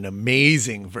band did an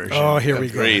amazing version. Oh, here we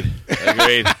go. Agreed.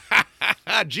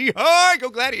 G-Hi, go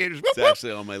Gladiators. Whoop, It's whoop.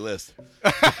 actually on my list.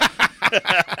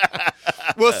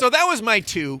 Well, so that was my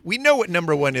two. We know what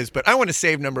number one is, but I want to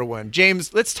save number one.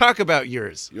 James, let's talk about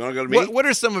yours. You want to go to me? What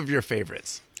are some of your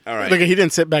favorites? All right. Look, he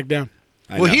didn't sit back down.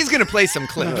 I Well, know. he's going to play some I'm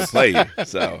gonna clips play you.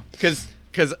 So because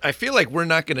I feel like we're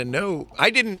not going to know. I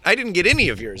didn't get any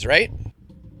of yours, right?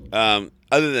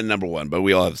 other than number one, but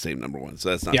we all have the same number one, so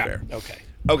that's not fair. Okay.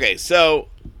 Okay, so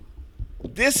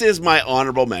this is my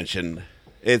honorable mention.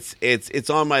 It's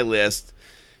on my list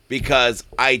because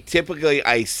I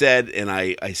said, and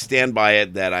I stand by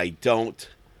it, that I don't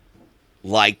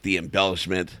like the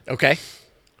embellishment. Okay.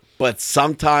 But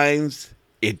sometimes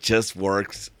it just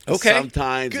works. Okay.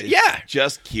 Sometimes Good. it's Yeah.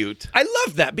 just cute. I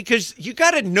love that because you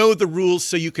got to know the rules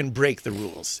so you can break the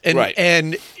rules. And, Right.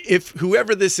 And if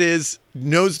whoever this is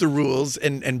knows the rules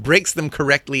and breaks them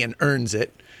correctly and earns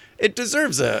it, it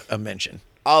deserves a mention.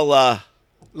 I'll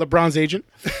LeBron's agent.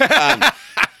 I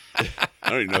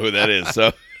don't even know who that is.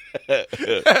 So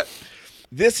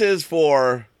this is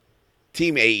for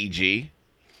Team AEG.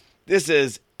 This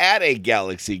is at a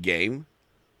Galaxy game.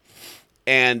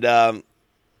 And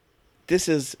this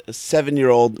is a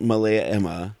 7-year-old Malaya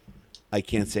Emma. I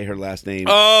can't say her last name.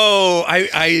 Oh,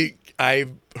 I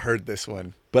heard this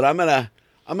one. But I'm gonna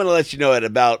let you know at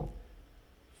about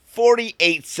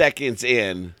 48 seconds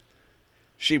in,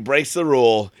 she breaks the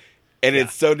rule, and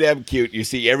it's so damn cute. You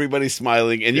see everybody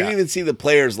smiling, and you Yeah. even see the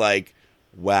players like,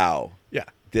 wow, Yeah.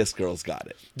 this girl's got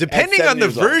it. Depending At on the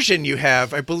 7 years old. version you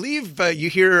have, I believe you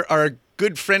hear our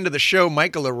good friend of the show,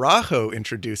 Michael Arajo,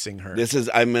 introducing her.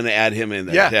 I'm going to add him in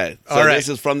there. Yeah. So All right. this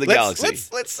is from the Galaxy.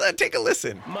 Let's take a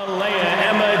listen. Malaya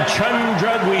Emma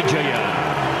Chandrawijaya.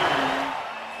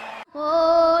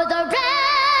 Oh, the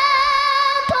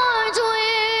ramparts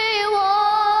we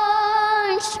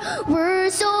watched were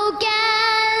so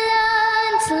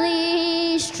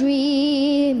gallantly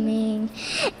streaming,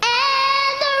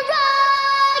 and the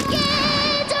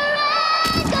rockets regular,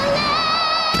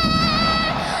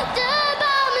 the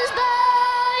bombs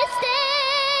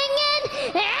bursting in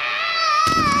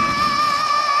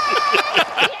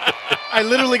I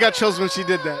literally got chills when she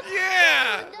did that.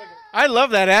 Yeah. I love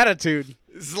that attitude.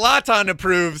 Zlatan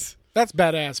approves. That's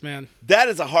badass, man. That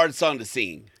is a hard song to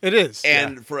sing. It is.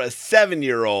 And for a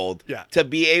 7-year-old Yeah. to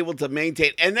be able to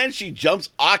maintain, and then she jumps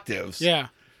octaves. Yeah.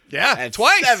 Yeah, At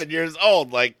twice. 7 years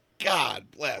old. Like, God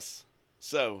bless.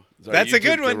 So, sorry, That's a YouTube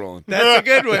good keep one. rolling. That's a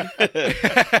good one.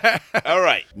 All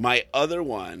right. My other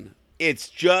one, it's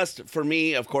just, for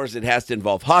me, of course, it has to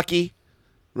involve hockey,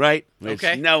 right? Which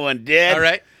Okay. no one did. All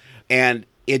right. And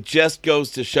it just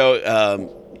goes to show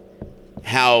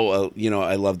how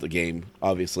I love the game,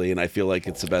 obviously, and I feel like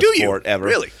it's the best Do you sport ever.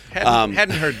 really?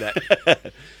 Hadn't heard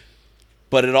that.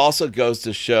 But it also goes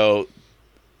to show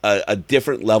a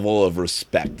different level of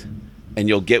respect, and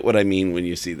you'll get what I mean when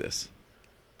you see this.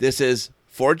 This is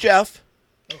for Jeff.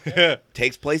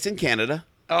 Takes place in Canada,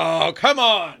 Oh, come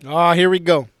on! Oh, here we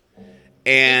go. This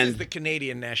and is the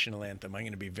Canadian national anthem. I'm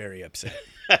going to be very upset.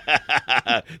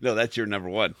 no, that's your number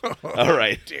one. All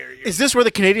right, Dare you? Is this where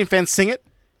the Canadian fans sing it?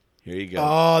 here you go.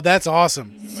 Oh, that's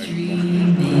awesome.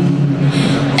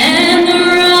 And the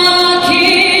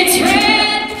rockets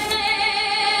red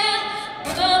flare,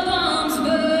 the bombs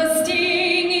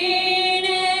bursting in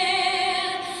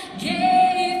air,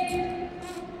 gave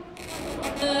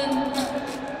the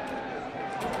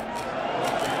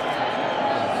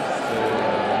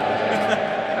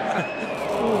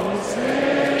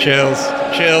Chills.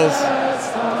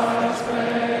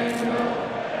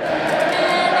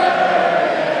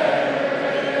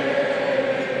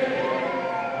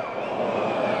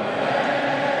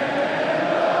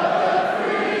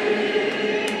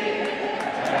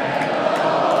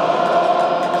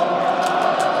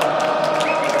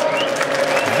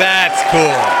 That's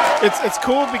cool. It's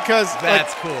cool because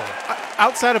That's cool.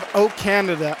 outside of "Oh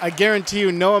Canada," I guarantee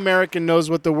you, no American knows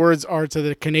what the words are to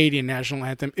the Canadian national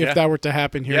anthem if Yeah. that were to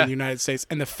happen here Yeah. in the United States.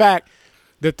 And the fact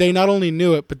that they not only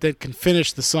knew it, but they can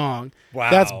finish the song,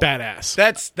 that's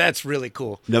badass. That's really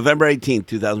cool. November 18th,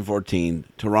 2014,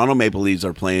 Toronto Maple Leafs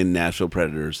are playing Nashville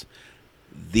Predators.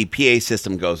 The PA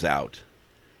system goes out,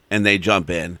 and they jump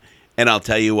in. And I'll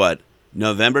tell you what,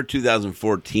 November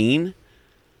 2014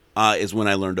 is when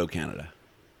I learned "Oh Canada."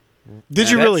 Did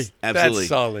you That's- really? Absolutely. That's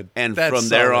solid. And That's from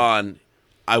there solid. on,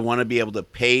 I want to be able to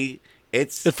pay.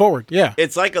 It's It forward, yeah.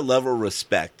 it's like a level of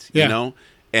respect, Yeah. you know,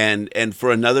 and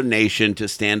for another nation to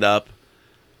stand up,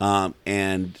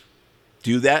 and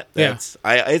do that. Yeah.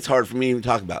 It's hard for me to even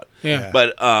talk about. Yeah.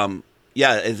 But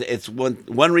it's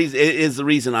one reason. It is the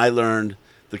reason I learned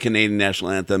the Canadian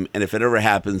national anthem. And if it ever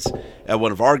happens at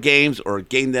one of our games or a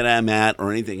game that I'm at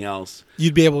or anything else,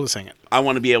 You'd be able to sing it. I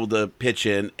want to be able to pitch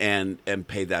in and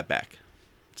pay that back.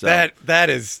 So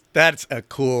That's a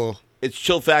cool. it's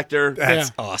chill factor. That's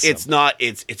Yeah. awesome. It's not.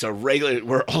 It's a regular.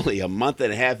 We're only a month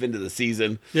and a half into the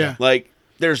season. Yeah. Like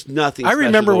there's nothing. I special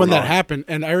remember when going that on. happened,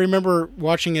 and I remember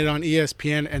watching it on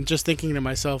ESPN and just thinking to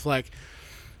myself, like,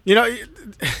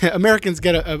 Americans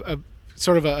get a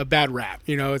sort of a bad rap.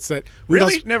 It's that we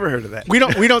really don't never heard of that. we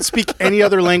don't speak any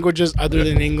other languages other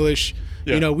than English.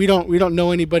 Yeah. We don't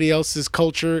know anybody else's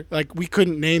culture. Like we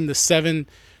couldn't name the 7,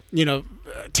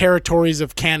 territories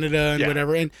of Canada and Yeah.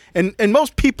 whatever. And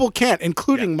most people can't,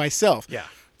 including myself. Yeah.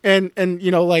 And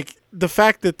like the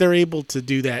fact that they're able to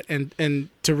do that and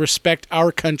to respect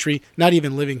our country, not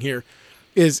even living here,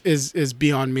 is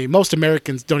beyond me. Most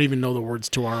Americans don't even know the words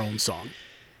to our own song.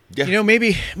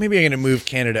 Maybe I'm going to move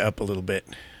Canada up a little bit.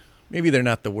 Maybe they're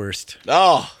not the worst.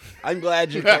 Oh, I'm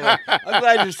glad you're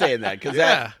saying that because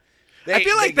Yeah. I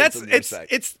feel like get some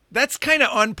respect. that's kind of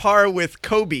on par with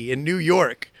Kobe in New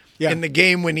York Yeah. in the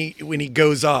game when he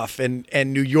goes off and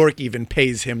New York even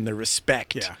pays him the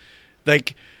respect. Yeah.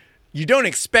 Like you don't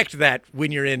expect that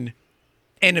when you're in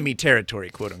enemy territory,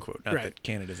 quote unquote. Not Right. that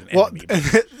Canada's an Well, enemy.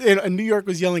 but- and New York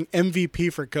was yelling MVP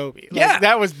for Kobe. Like, yeah,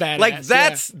 that was badass.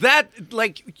 Like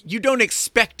like you don't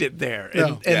expect it there, and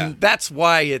No. Yeah. that's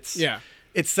why it's Yeah.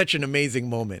 it's such an amazing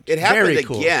moment. It happened Very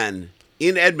cool. again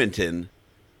in Edmonton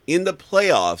in the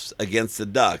playoffs against the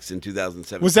Ducks in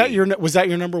 2017. Was that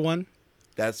your number one?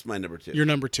 That's my number 2. Your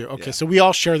number 2. Okay, Yeah. so we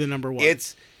all share the number 1.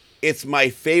 It's my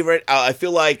favorite. I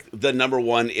feel like the number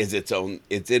 1 is its own.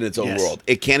 It's in its own Yes. world.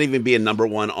 It can't even be a number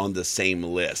 1 on the same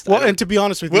list. well, and to be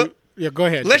honest with Well, you, yeah, go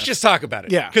ahead. Let's Jeff. just talk about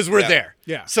it. Yeah. because we're Yeah. there.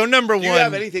 Yeah. So number do you one.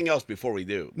 have anything else before we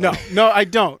do? No, I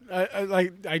don't.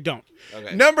 I don't.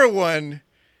 Okay. Number one,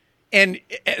 and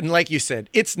like you said,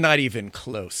 it's not even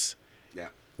close. Yeah.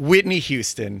 Whitney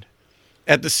Houston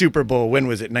at the Super Bowl. When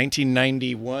was it?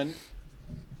 1991.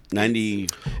 90.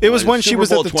 It was when she Super was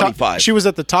Bowl at the 25. top. She was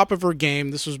at the top of her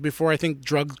game. This was before I think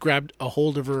drugs grabbed a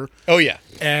hold of her, Oh yeah.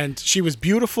 and she was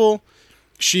beautiful.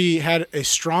 She had a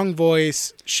strong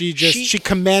voice. She She-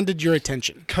 commanded your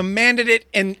attention. Commanded it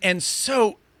and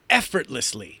so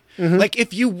effortlessly. Mm-hmm. Like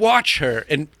if you watch her,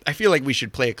 and I feel like we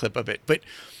should play a clip of it, but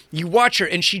you watch her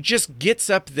and she just gets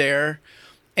up there.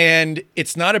 And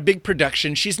it's not a big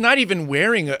production. She's not even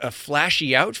wearing a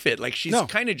flashy outfit. Like she's No.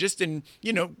 kind of just in,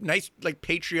 nice like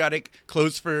patriotic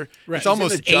clothes for Right. it's She's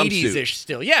almost in a jumpsuit. 80s-ish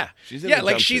still. Yeah. She's in yeah, a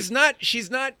like jumpsuit.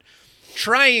 she's not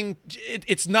trying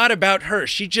it's not about her.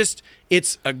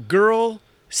 It's a girl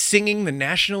singing the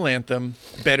national anthem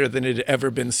better than it had ever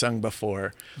been sung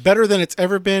before. Better than it's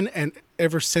ever been, and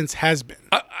ever since has been.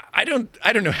 I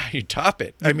don't know how you top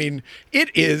it. I mean, it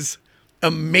is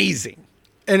amazing.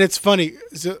 And it's funny.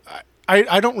 So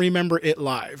I don't remember it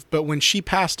live, but when she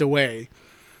passed away,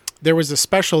 there was a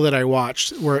special that I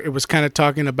watched where it was kind of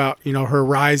talking about, her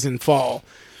rise and fall.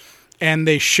 And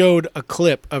they showed a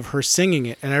clip of her singing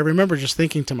it. And I remember just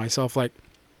thinking to myself, like,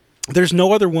 there's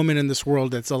no other woman in this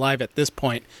world that's alive at this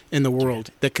point in the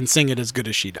world that can sing it as good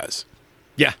as she does.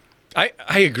 Yeah, I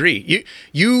agree.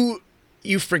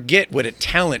 You forget what a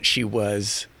talent she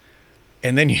was,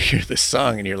 and then you hear the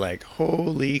song and you're like,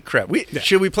 holy crap.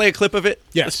 Should we play a clip of it?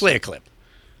 Yes. Let's play a clip.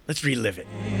 Let's relive it.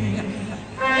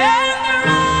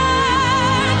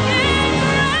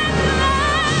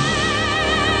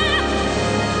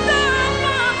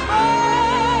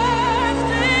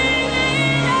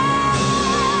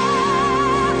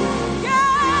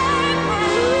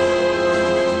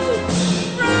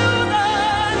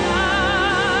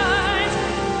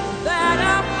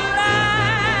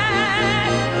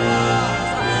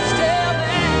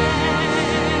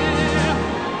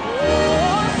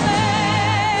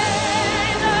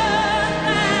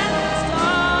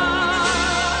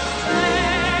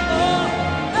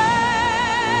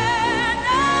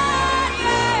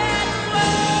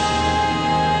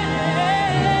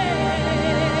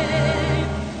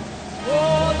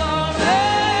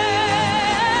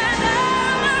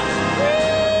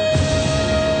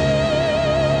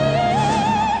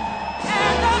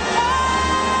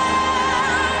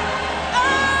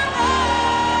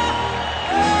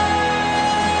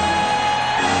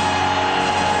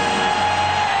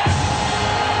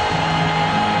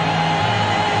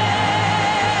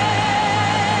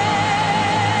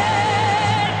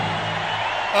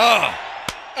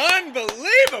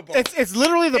 Unbelievable. It's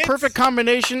literally the perfect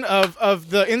combination of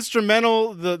the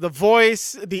instrumental, the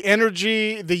voice, the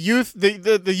energy, the youth,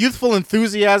 the youthful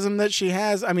enthusiasm that she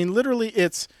has. I mean, literally,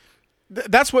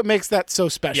 that's what makes that so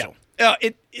special. Yeah.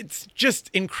 It's just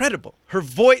incredible. Her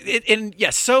voice, and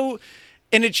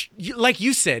it's like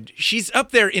you said, she's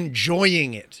up there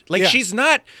enjoying it. Like she's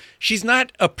not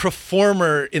a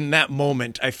performer in that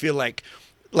moment. I feel like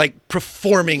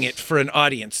performing it for an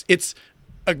audience. It's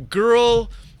a girl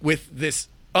with this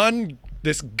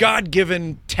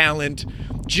God-given talent,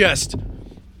 just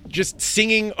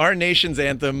singing our nation's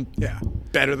anthem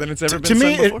better than it's ever been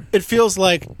sung before. It feels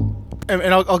like,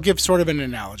 and I'll give sort of an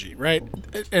analogy, right?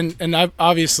 And I've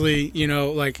obviously,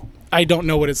 like, I don't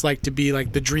know what it's like to be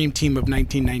like the dream team of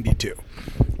 1992,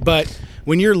 but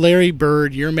when you're Larry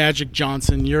Bird, you're Magic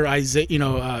Johnson, you're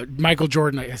Isaiah, Michael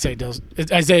Jordan.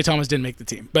 Isaiah Thomas didn't make the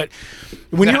team, but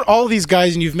when you're all these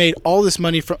guys and you've made all this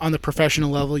money on the professional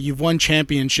level, you've won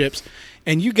championships,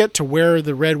 and you get to wear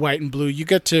the red, white, and blue. You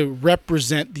get to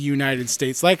represent the United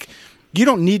States. Like, you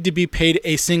don't need to be paid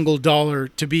a single dollar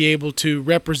to be able to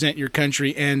represent your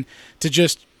country and to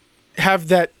just have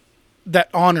that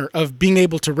honor of being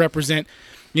able to represent,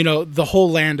 the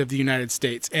whole land of the United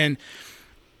States. And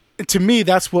to me,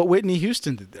 that's what Whitney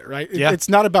Houston did there, right? Yeah. It's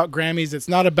not about Grammys. It's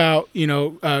not about,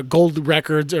 gold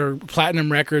records or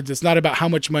platinum records. It's not about how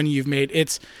much money you've made.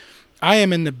 I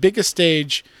am in the biggest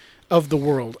stage of the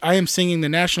world. I am singing the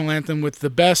national anthem with the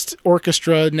best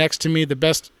orchestra next to me, the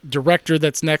best director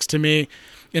that's next to me,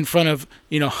 in front of,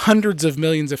 hundreds of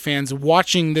millions of fans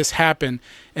watching this happen.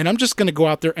 And I'm just going to go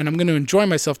out there and I'm going to enjoy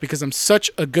myself because I'm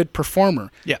such a good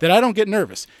performer that I don't get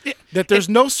nervous. Yeah. That there's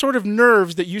no sort of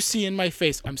nerves that you see in my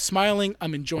face. I'm smiling.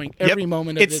 I'm enjoying every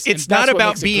moment of this. It's not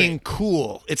about being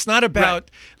cool. It's not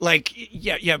about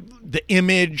the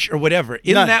image or whatever.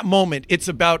 In that moment,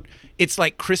 it's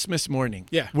like Christmas morning,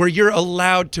 where you're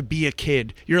allowed to be a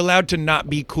kid. You're allowed to not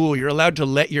be cool. You're allowed to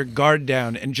let your guard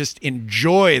down and just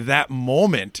enjoy that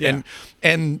moment. Yeah.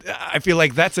 And I feel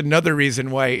like that's another reason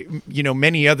why,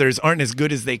 many others aren't as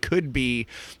good as they could be,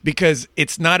 because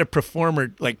it's not a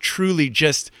performer like truly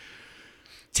just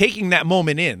taking that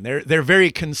moment in. They're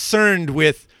very concerned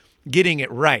with getting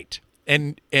it right.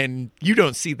 And you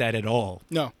don't see that at all.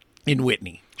 No. In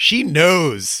Whitney. She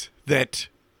knows that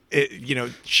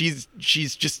she's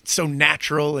just so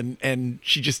natural and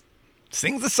she just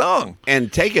sings the song.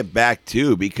 And take it back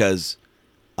too, because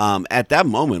at that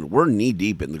moment we're knee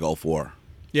deep in the Gulf War.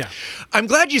 Yeah. I'm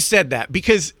glad you said that,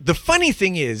 because the funny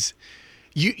thing is,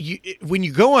 you when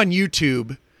you go on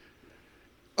YouTube,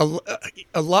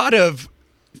 a lot of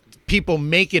people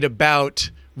make it about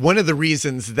one of the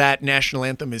reasons that national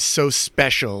anthem is so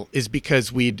special is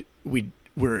because we're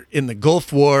in the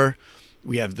Gulf War.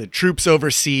 We have the troops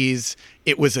overseas.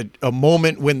 It was a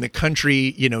moment when the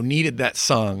country, needed that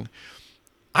song.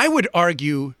 I would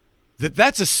argue that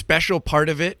that's a special part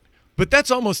of it, but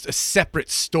that's almost a separate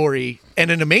story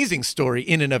and an amazing story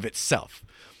in and of itself.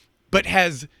 but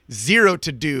has zero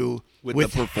to do With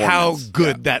with the how performance.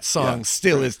 good Yeah. that song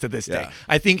still is to this day. Yeah.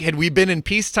 I think had we been in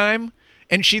peacetime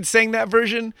and she'd sang that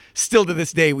version, still to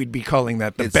this day we'd be calling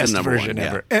that the It's the best number version one, yeah.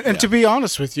 ever. And to be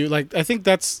honest with you, like I think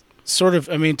that's sort of,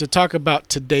 I mean, to talk about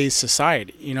today's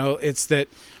society, you know, it's that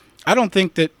I don't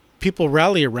think that people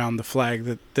rally around the flag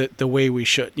that the way we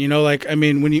should. You know, like I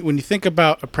mean, when you think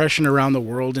about oppression around the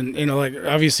world, and you know, like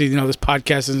obviously, you know, this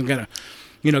podcast isn't gonna,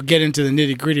 you know, get into the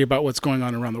nitty gritty about what's going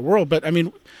on around the world, but I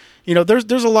mean, you know,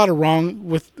 there's a lot of wrong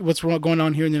with what's going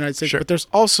on here in the United States, Sure. but there's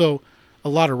also a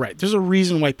lot of right. There's a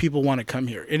reason why people want to come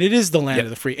here, and it is the land Yep. of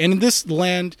the free. And in this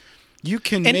land, you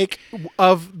can And- make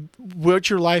of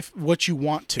what your life what you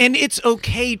want to. And it's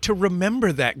okay to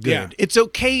remember that good. Yeah. It's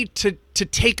okay to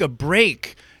take a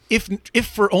break. If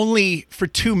for only for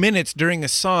 2 minutes during a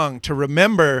song to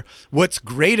remember what's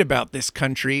great about this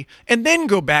country and then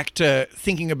go back to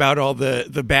thinking about all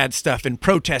the bad stuff and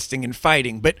protesting and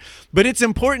fighting. But it's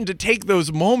important to take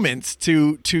those moments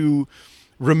to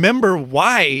remember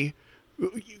why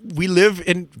we live,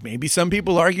 and maybe some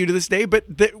people argue to this day, but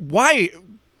why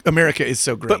America is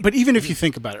so great. But even if you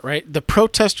think about it, right, the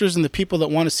protesters and the people that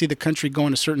want to see the country go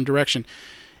in a certain direction,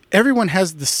 everyone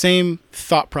has the same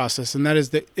thought process, and that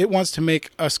is that it wants to make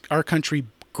our country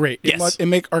great. It Yes. wants to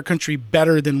make our country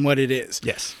better than what it is.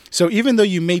 Yes. So even though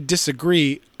you may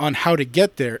disagree on how to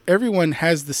get there, everyone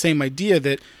has the same idea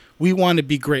that we want to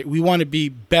be great. We want to be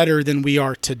better than we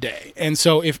are today. And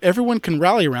so if everyone can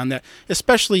rally around that,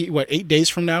 especially 8 days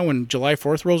from now when July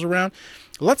 4th rolls around,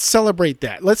 let's celebrate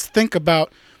that. Let's think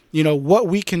about, you know, what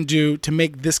we can do to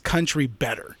make this country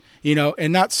better. You know,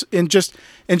 and just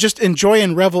enjoy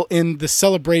and revel in the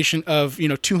celebration of, you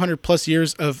know, 200 plus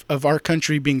years of our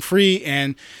country being free,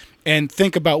 and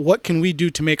think about what can we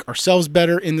do to make ourselves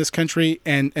better in this country,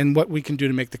 and what we can do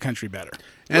to make the country better.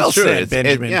 And Well it's true. said,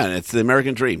 Benjamin. Yeah, and it's the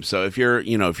American dream. So if you're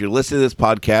listening to this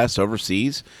podcast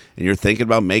overseas and you're thinking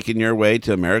about making your way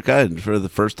to America and for the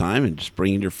first time and just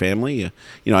bringing your family,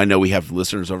 I know we have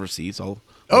listeners overseas all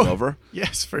over.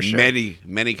 Yes, for sure.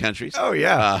 Many countries. Oh,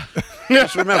 yeah.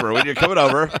 Just remember, when you're coming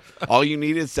over, all you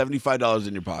need is $75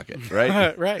 in your pocket,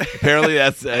 right? Right. Apparently,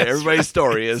 that's everybody's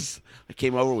story is I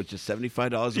came over with just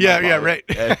 $75 in my pocket.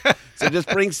 right. So just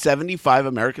bring 75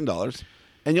 American dollars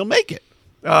and you'll make it.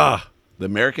 Ah, The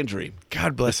American dream.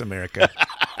 God bless America.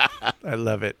 I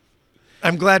love it.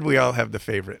 I'm glad we all have the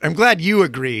favorite. I'm glad you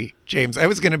agree, James. I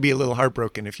was going to be a little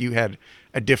heartbroken if you had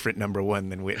a different number one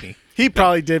than Whitney. He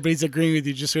probably did, but he's agreeing with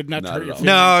you just so not to Not hurt at your all. feelings.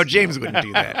 No, James wouldn't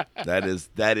do that.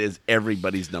 That is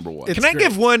everybody's number one. Can I great.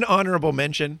 give one honorable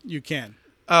mention? You can.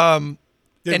 And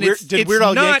Did it's Weird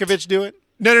Al not- Yankovic do it?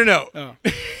 No. Oh.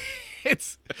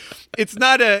 It's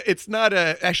not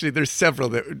a actually there's several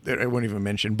that I won't even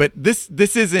mention, but this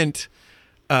isn't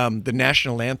the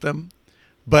national anthem,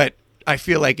 but I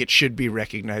feel like it should be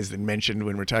recognized and mentioned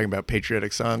when we're talking about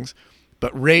patriotic songs.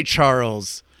 But Ray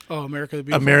Charles, Oh, America the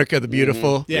Beautiful. America the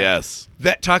Beautiful. Yeah. Yes.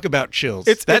 That talk about chills.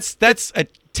 It's- That's a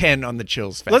 10 on the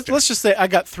chills factor. Let's just say I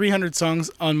got 300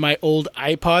 songs on my old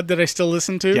iPod that I still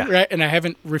listen to, Yeah. right? And I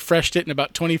haven't refreshed it in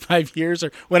about 25 years,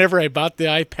 or whenever I bought the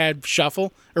iPad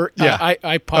Shuffle or iPod.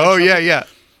 Oh Shuffle. yeah.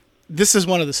 This is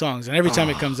one of the songs, and every time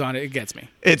it comes on, it gets me.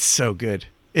 It's so good.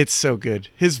 It's so good.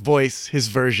 His voice, his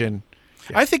version.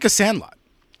 I think of Sandlot.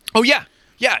 Oh yeah,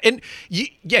 and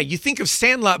you think of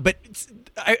Sandlot, but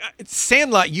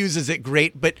Sandlot uses it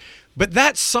great. But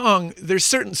that song, there's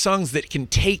certain songs that can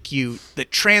take you, that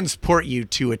transport you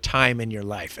to a time in your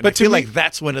life, and But I feel to me- like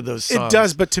that's one of those songs. It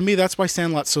does, but to me, that's why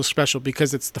Sandlot's so special,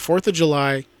 because it's the 4th of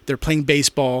July. They're playing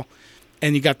baseball,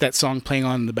 and you got that song playing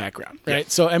on in the background,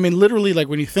 right? So, I mean, literally, like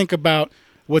when you think about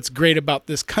what's great about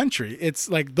this country, it's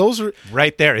like those are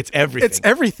right there. It's everything. it's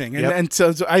everything, and Yep. and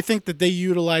so I think that they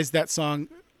utilize that song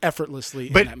effortlessly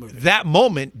in But that movie. that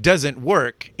moment doesn't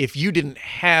work if you didn't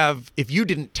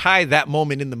tie that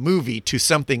moment in the movie to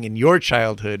something in your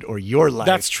childhood or your life.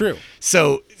 That's true.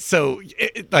 So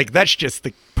like that's just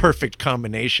the perfect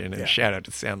combination. And shout out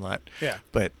to Sandlot. Yeah.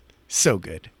 But so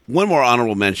good. One more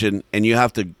honorable mention, and you'll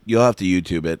have to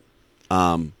YouTube it.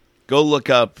 Go look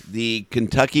up the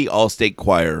Kentucky All-State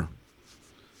Choir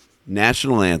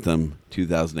National Anthem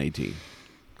 2018.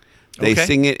 They Okay.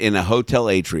 sing it in a hotel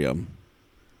atrium,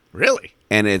 Really?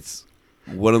 and it's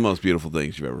one of the most beautiful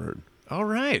things you've ever heard. All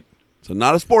right. So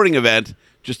not a sporting event,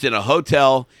 just in a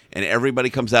hotel, and everybody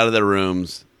comes out of their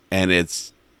rooms, and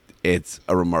it's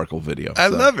a remarkable video. I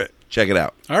So love it. Check it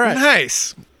out. All right.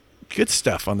 Nice. Good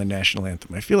stuff on the national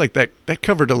anthem. I feel like that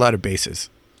covered a lot of bases.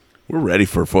 We're ready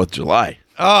for 4th of July.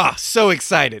 Ah, so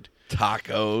excited.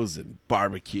 Tacos and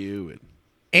barbecue and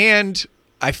And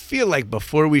I feel like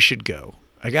before we should go,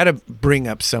 I got to bring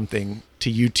up something to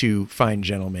you two fine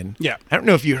gentlemen. Yeah. I don't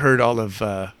know if you heard all of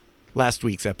last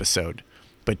week's episode,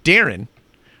 but Darren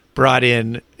brought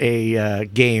in a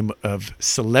game of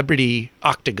Celebrity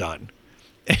Octagon.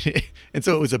 And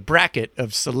so it was a bracket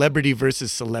of celebrity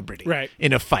versus celebrity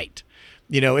in a fight.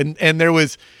 And there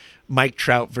was Mike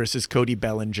Trout versus Cody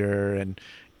Bellinger,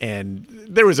 and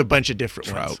there was a bunch of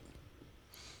different ones.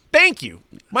 Thank you.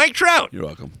 Mike Trout. You're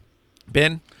welcome.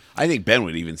 Ben, I think Ben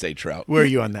would even say Trout. where are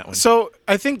you on that one? So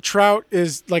I think Trout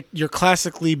is like your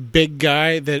classically big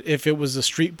guy that if it was a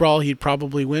street brawl, he'd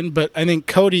probably win. But I think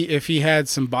Cody, if he had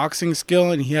some boxing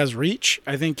skill and he has reach,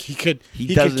 I think he could.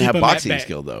 He doesn't could keep have him at boxing bay.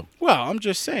 skill, though. Well, I'm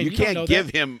just saying. You don't can't know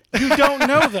give that. him You don't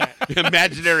know that.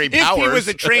 imaginary if powers. he was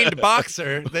a trained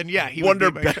boxer, then yeah, he Wonder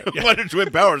would be my, yeah. Wonder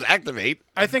Twin powers activate.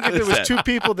 I think if it was two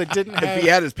people that didn't have. If he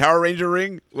had his Power Ranger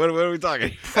ring, what are we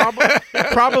talking?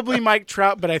 Probably Mike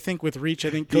Trout, but I think with reach,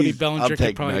 I think Cody Bellinger I'll could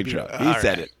take probably Mike beat Trout. him. He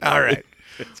said it. All right.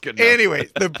 It's good enough. Anyway,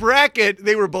 the bracket,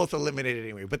 they were both eliminated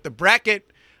anyway, but the bracket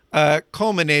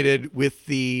culminated with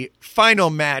the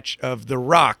final match of The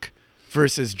Rock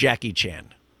versus Jackie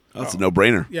Chan. That's a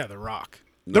no-brainer. Yeah, The Rock.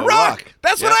 The Rock.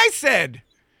 That's what Yeah. I said.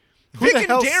 Vic the and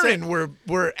hell Darren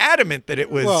were adamant that it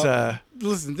was. Well,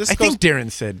 listen, this I goes. think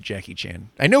Darren said Jackie Chan.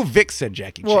 I know Vic said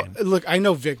Jackie Well, Chan. look, I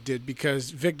know Vic did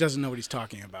because Vic doesn't know what he's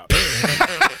talking about.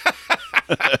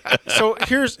 So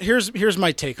here's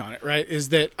my take on it, right? Is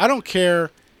that I don't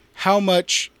care how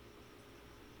much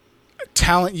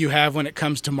talent you have when it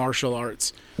comes to martial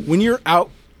arts. When you're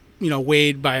out,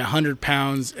 weighed by 100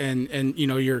 pounds and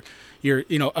you're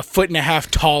a foot and a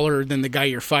half taller than the guy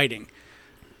you're fighting,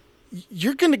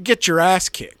 you're gonna get your ass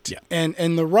kicked. Yeah.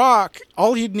 And The Rock,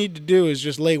 all he'd need to do is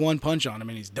just lay one punch on him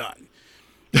and he's done.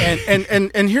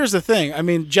 And here's the thing. I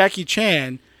mean, Jackie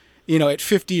Chan, at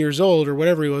 50 years old or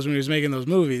whatever he was when he was making those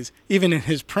movies, even in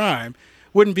his prime,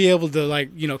 wouldn't be able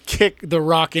to kick The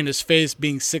Rock in his face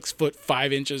being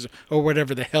 6'5" or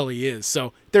whatever the hell he is.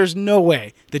 So there's no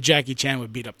way that Jackie Chan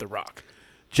would beat up The Rock.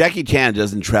 Jackie Chan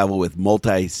doesn't travel with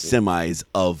multi-semis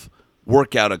of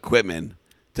workout equipment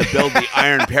to build the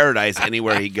Iron Paradise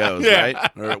anywhere he goes, right?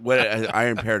 Or what?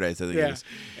 Iron Paradise, I think it is.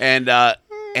 And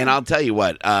I'll tell you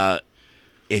what,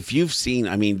 if you've seen,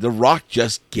 The Rock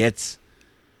just gets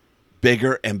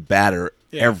bigger and badder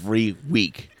every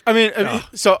week.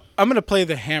 So I'm going to play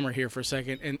the hammer here for a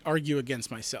second and argue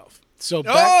against myself. So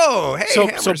back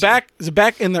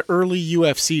in the early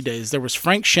UFC days, there was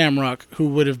Frank Shamrock, who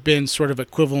would have been sort of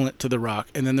equivalent to The Rock,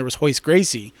 and then there was Hoist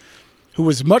Gracie, who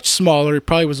was much smaller. He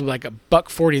probably was like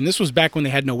 $140, and this was back when they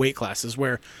had no weight classes,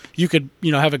 where you could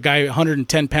have a guy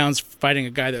 110 pounds fighting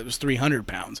a guy that was 300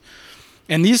 pounds,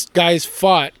 and these guys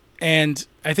fought. And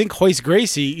I think Hoist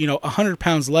Gracie, 100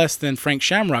 pounds less than Frank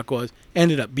Shamrock was,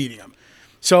 ended up beating him.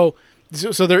 So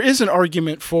there is an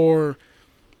argument for,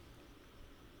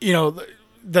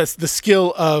 the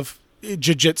skill of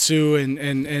jiu-jitsu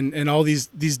and all these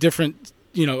different,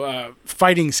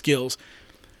 fighting skills.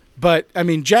 But,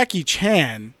 Jackie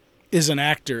Chan is an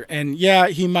actor. And, yeah,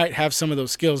 he might have some of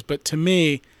those skills. But to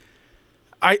me,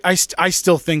 I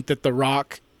still think that The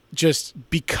Rock,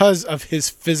 just because of his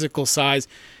physical size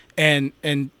and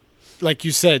like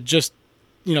you said, just,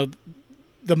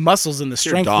 the muscles and the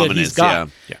strength that he's got,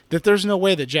 that there's no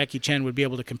way that Jackie Chan would be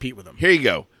able to compete with him. Here you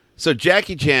go. So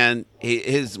Jackie Chan,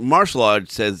 his martial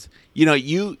arts says,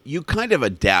 you kind of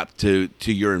adapt to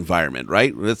your environment,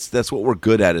 right? That's what we're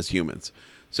good at as humans.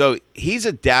 So he's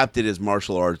adapted his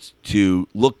martial arts to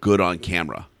look good on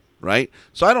camera, right?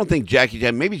 So I don't think Jackie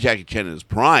Chan, maybe Jackie Chan in his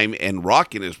prime and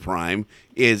Rock in his prime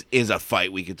is a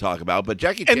fight we could talk about, but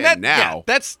Jackie Chan now.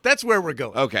 Yeah, that's where we're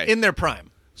going. Okay. In their prime.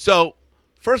 So,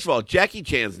 first of all, Jackie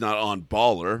Chan's not on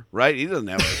Baller, right? He doesn't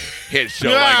have a hit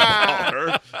show like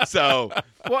Baller. So,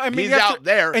 he's out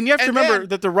there. And you have to remember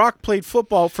that The Rock played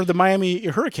football for the Miami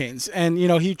Hurricanes, and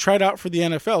he tried out for the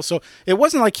NFL. So it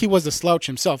wasn't like he was a slouch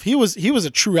himself. He was a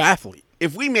true athlete.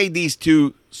 If we made these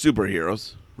two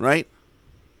superheroes, right?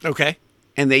 Okay.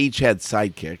 And they each had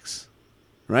sidekicks,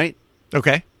 right?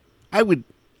 Okay. I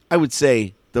would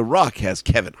say The Rock has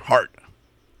Kevin Hart.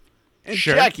 And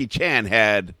Sure. Jackie Chan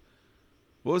had,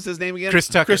 what was his name again? Chris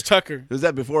Tucker. Was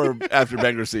that before or after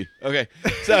bankruptcy? Okay.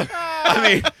 So,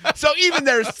 so even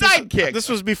their sidekicks. This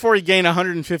was before he gained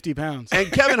 150 pounds. And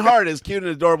Kevin Hart, as cute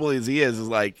and adorable as he is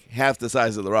like half the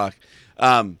size of The Rock,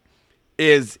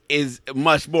 is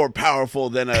much more powerful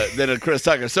than a Chris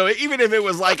Tucker. So even if it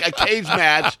was like a cage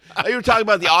match, you were talking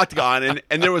about the Octagon,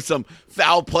 and there was some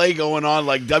foul play going on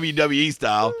like WWE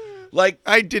style. Like,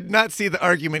 I did not see the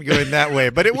argument going that way,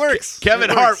 but it works. Kevin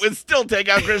It Hart works. would still take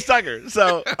out Chris Tucker.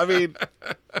 So,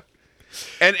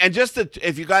 and just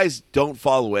if you guys don't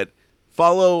follow it,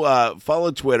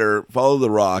 follow Twitter, follow The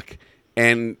Rock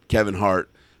and Kevin Hart,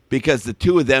 because the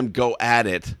two of them go at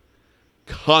it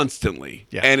constantly.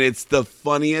 Yeah. And it's the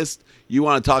funniest. You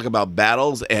want to talk about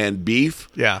battles and beef?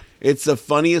 Yeah. It's the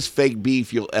funniest fake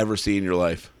beef you'll ever see in your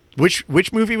life.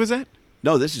 Which movie was that?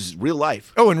 No, this is real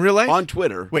life. Oh, in real life? On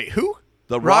Twitter. Wait, who?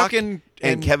 The Rock and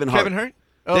Kevin Hart. Kevin Hart?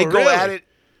 Oh, They go really? at it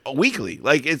weekly.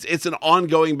 Like it's an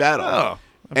ongoing battle. Oh, I'll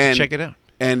have to check it out.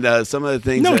 And some of the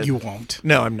things. No, that, you won't.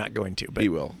 No, I'm not going to, but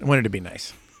You will. I wanted to be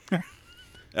nice.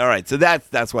 All right, so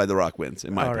that's why The Rock wins,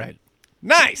 in my All opinion.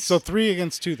 right. Nice. So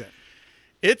 3-2 then.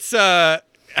 It's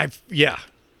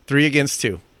 3 against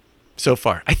 2 so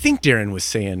far. I think Darren was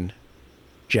saying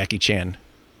Jackie Chan.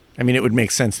 I mean, it would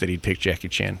make sense that he'd pick Jackie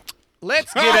Chan.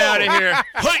 Let's get out of here.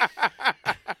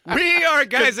 We are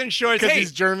Guys in Shorts. 'Cause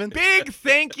he's German. Big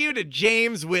thank you to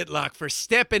James Whitlock for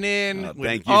stepping in with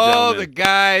thank you, all gentlemen. the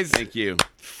guys Thank you.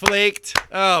 flaked.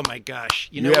 Oh my gosh.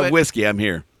 You know You have what? whiskey. I'm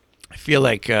here. I feel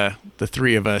like the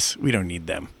three of us, we don't need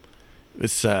them.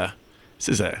 This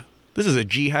is a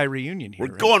G-High reunion here.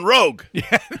 We're right? going rogue.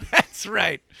 That's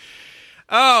right.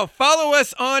 Oh, follow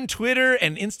us on Twitter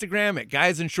and Instagram at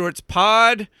Guys in Shorts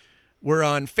Pod. We're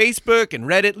on Facebook and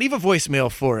Reddit. Leave a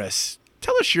voicemail for us.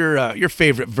 Tell us your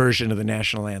favorite version of the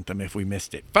national anthem if we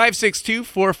missed it.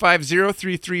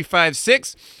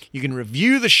 562-450-3356. You can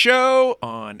review the show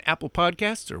on Apple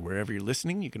Podcasts or wherever you're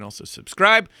listening. You can also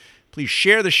subscribe. Please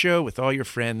share the show with all your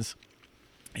friends.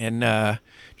 And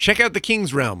check out The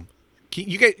King's Realm. Did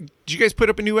you guys put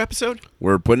up a new episode?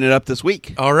 We're putting it up this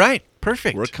week. All right.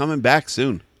 Perfect. We're coming back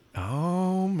soon.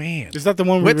 Oh, man. Is that the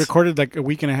one we What's- recorded like a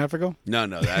week and a half ago? No,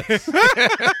 that's it's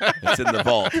in the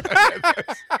vault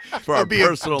for our Be a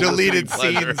personal deleted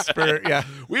listening pleasure. scenes for yeah.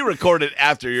 We recorded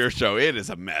after your show. It is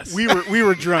a mess. We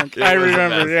were drunk. It I was a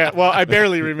remember. mess. Yeah. Well, I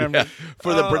barely remember.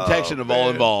 For the protection of all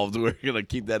involved, we're gonna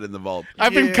keep that in the vault.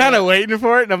 I've been Yeah. kind of waiting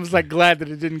for it, and I was like glad that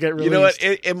it didn't get released. You know what?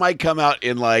 It might come out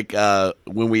in like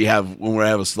when we have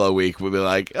a slow week. We'll be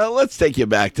like, let's take you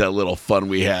back to a little fun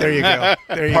we had. There you go.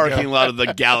 There you Parking go. lot of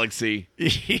the galaxy.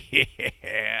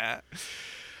 Yeah.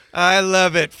 I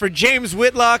love it. For James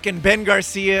Whitlock and Ben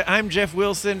Garcia, I'm Jeff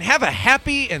Wilson. Have a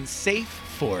happy and safe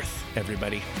 4th,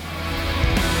 everybody.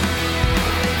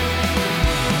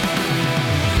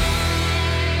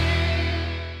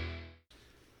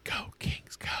 Go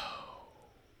Kings, go!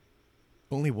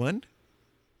 Only one?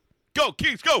 Go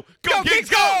Kings, go! Go, Kings,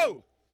 go!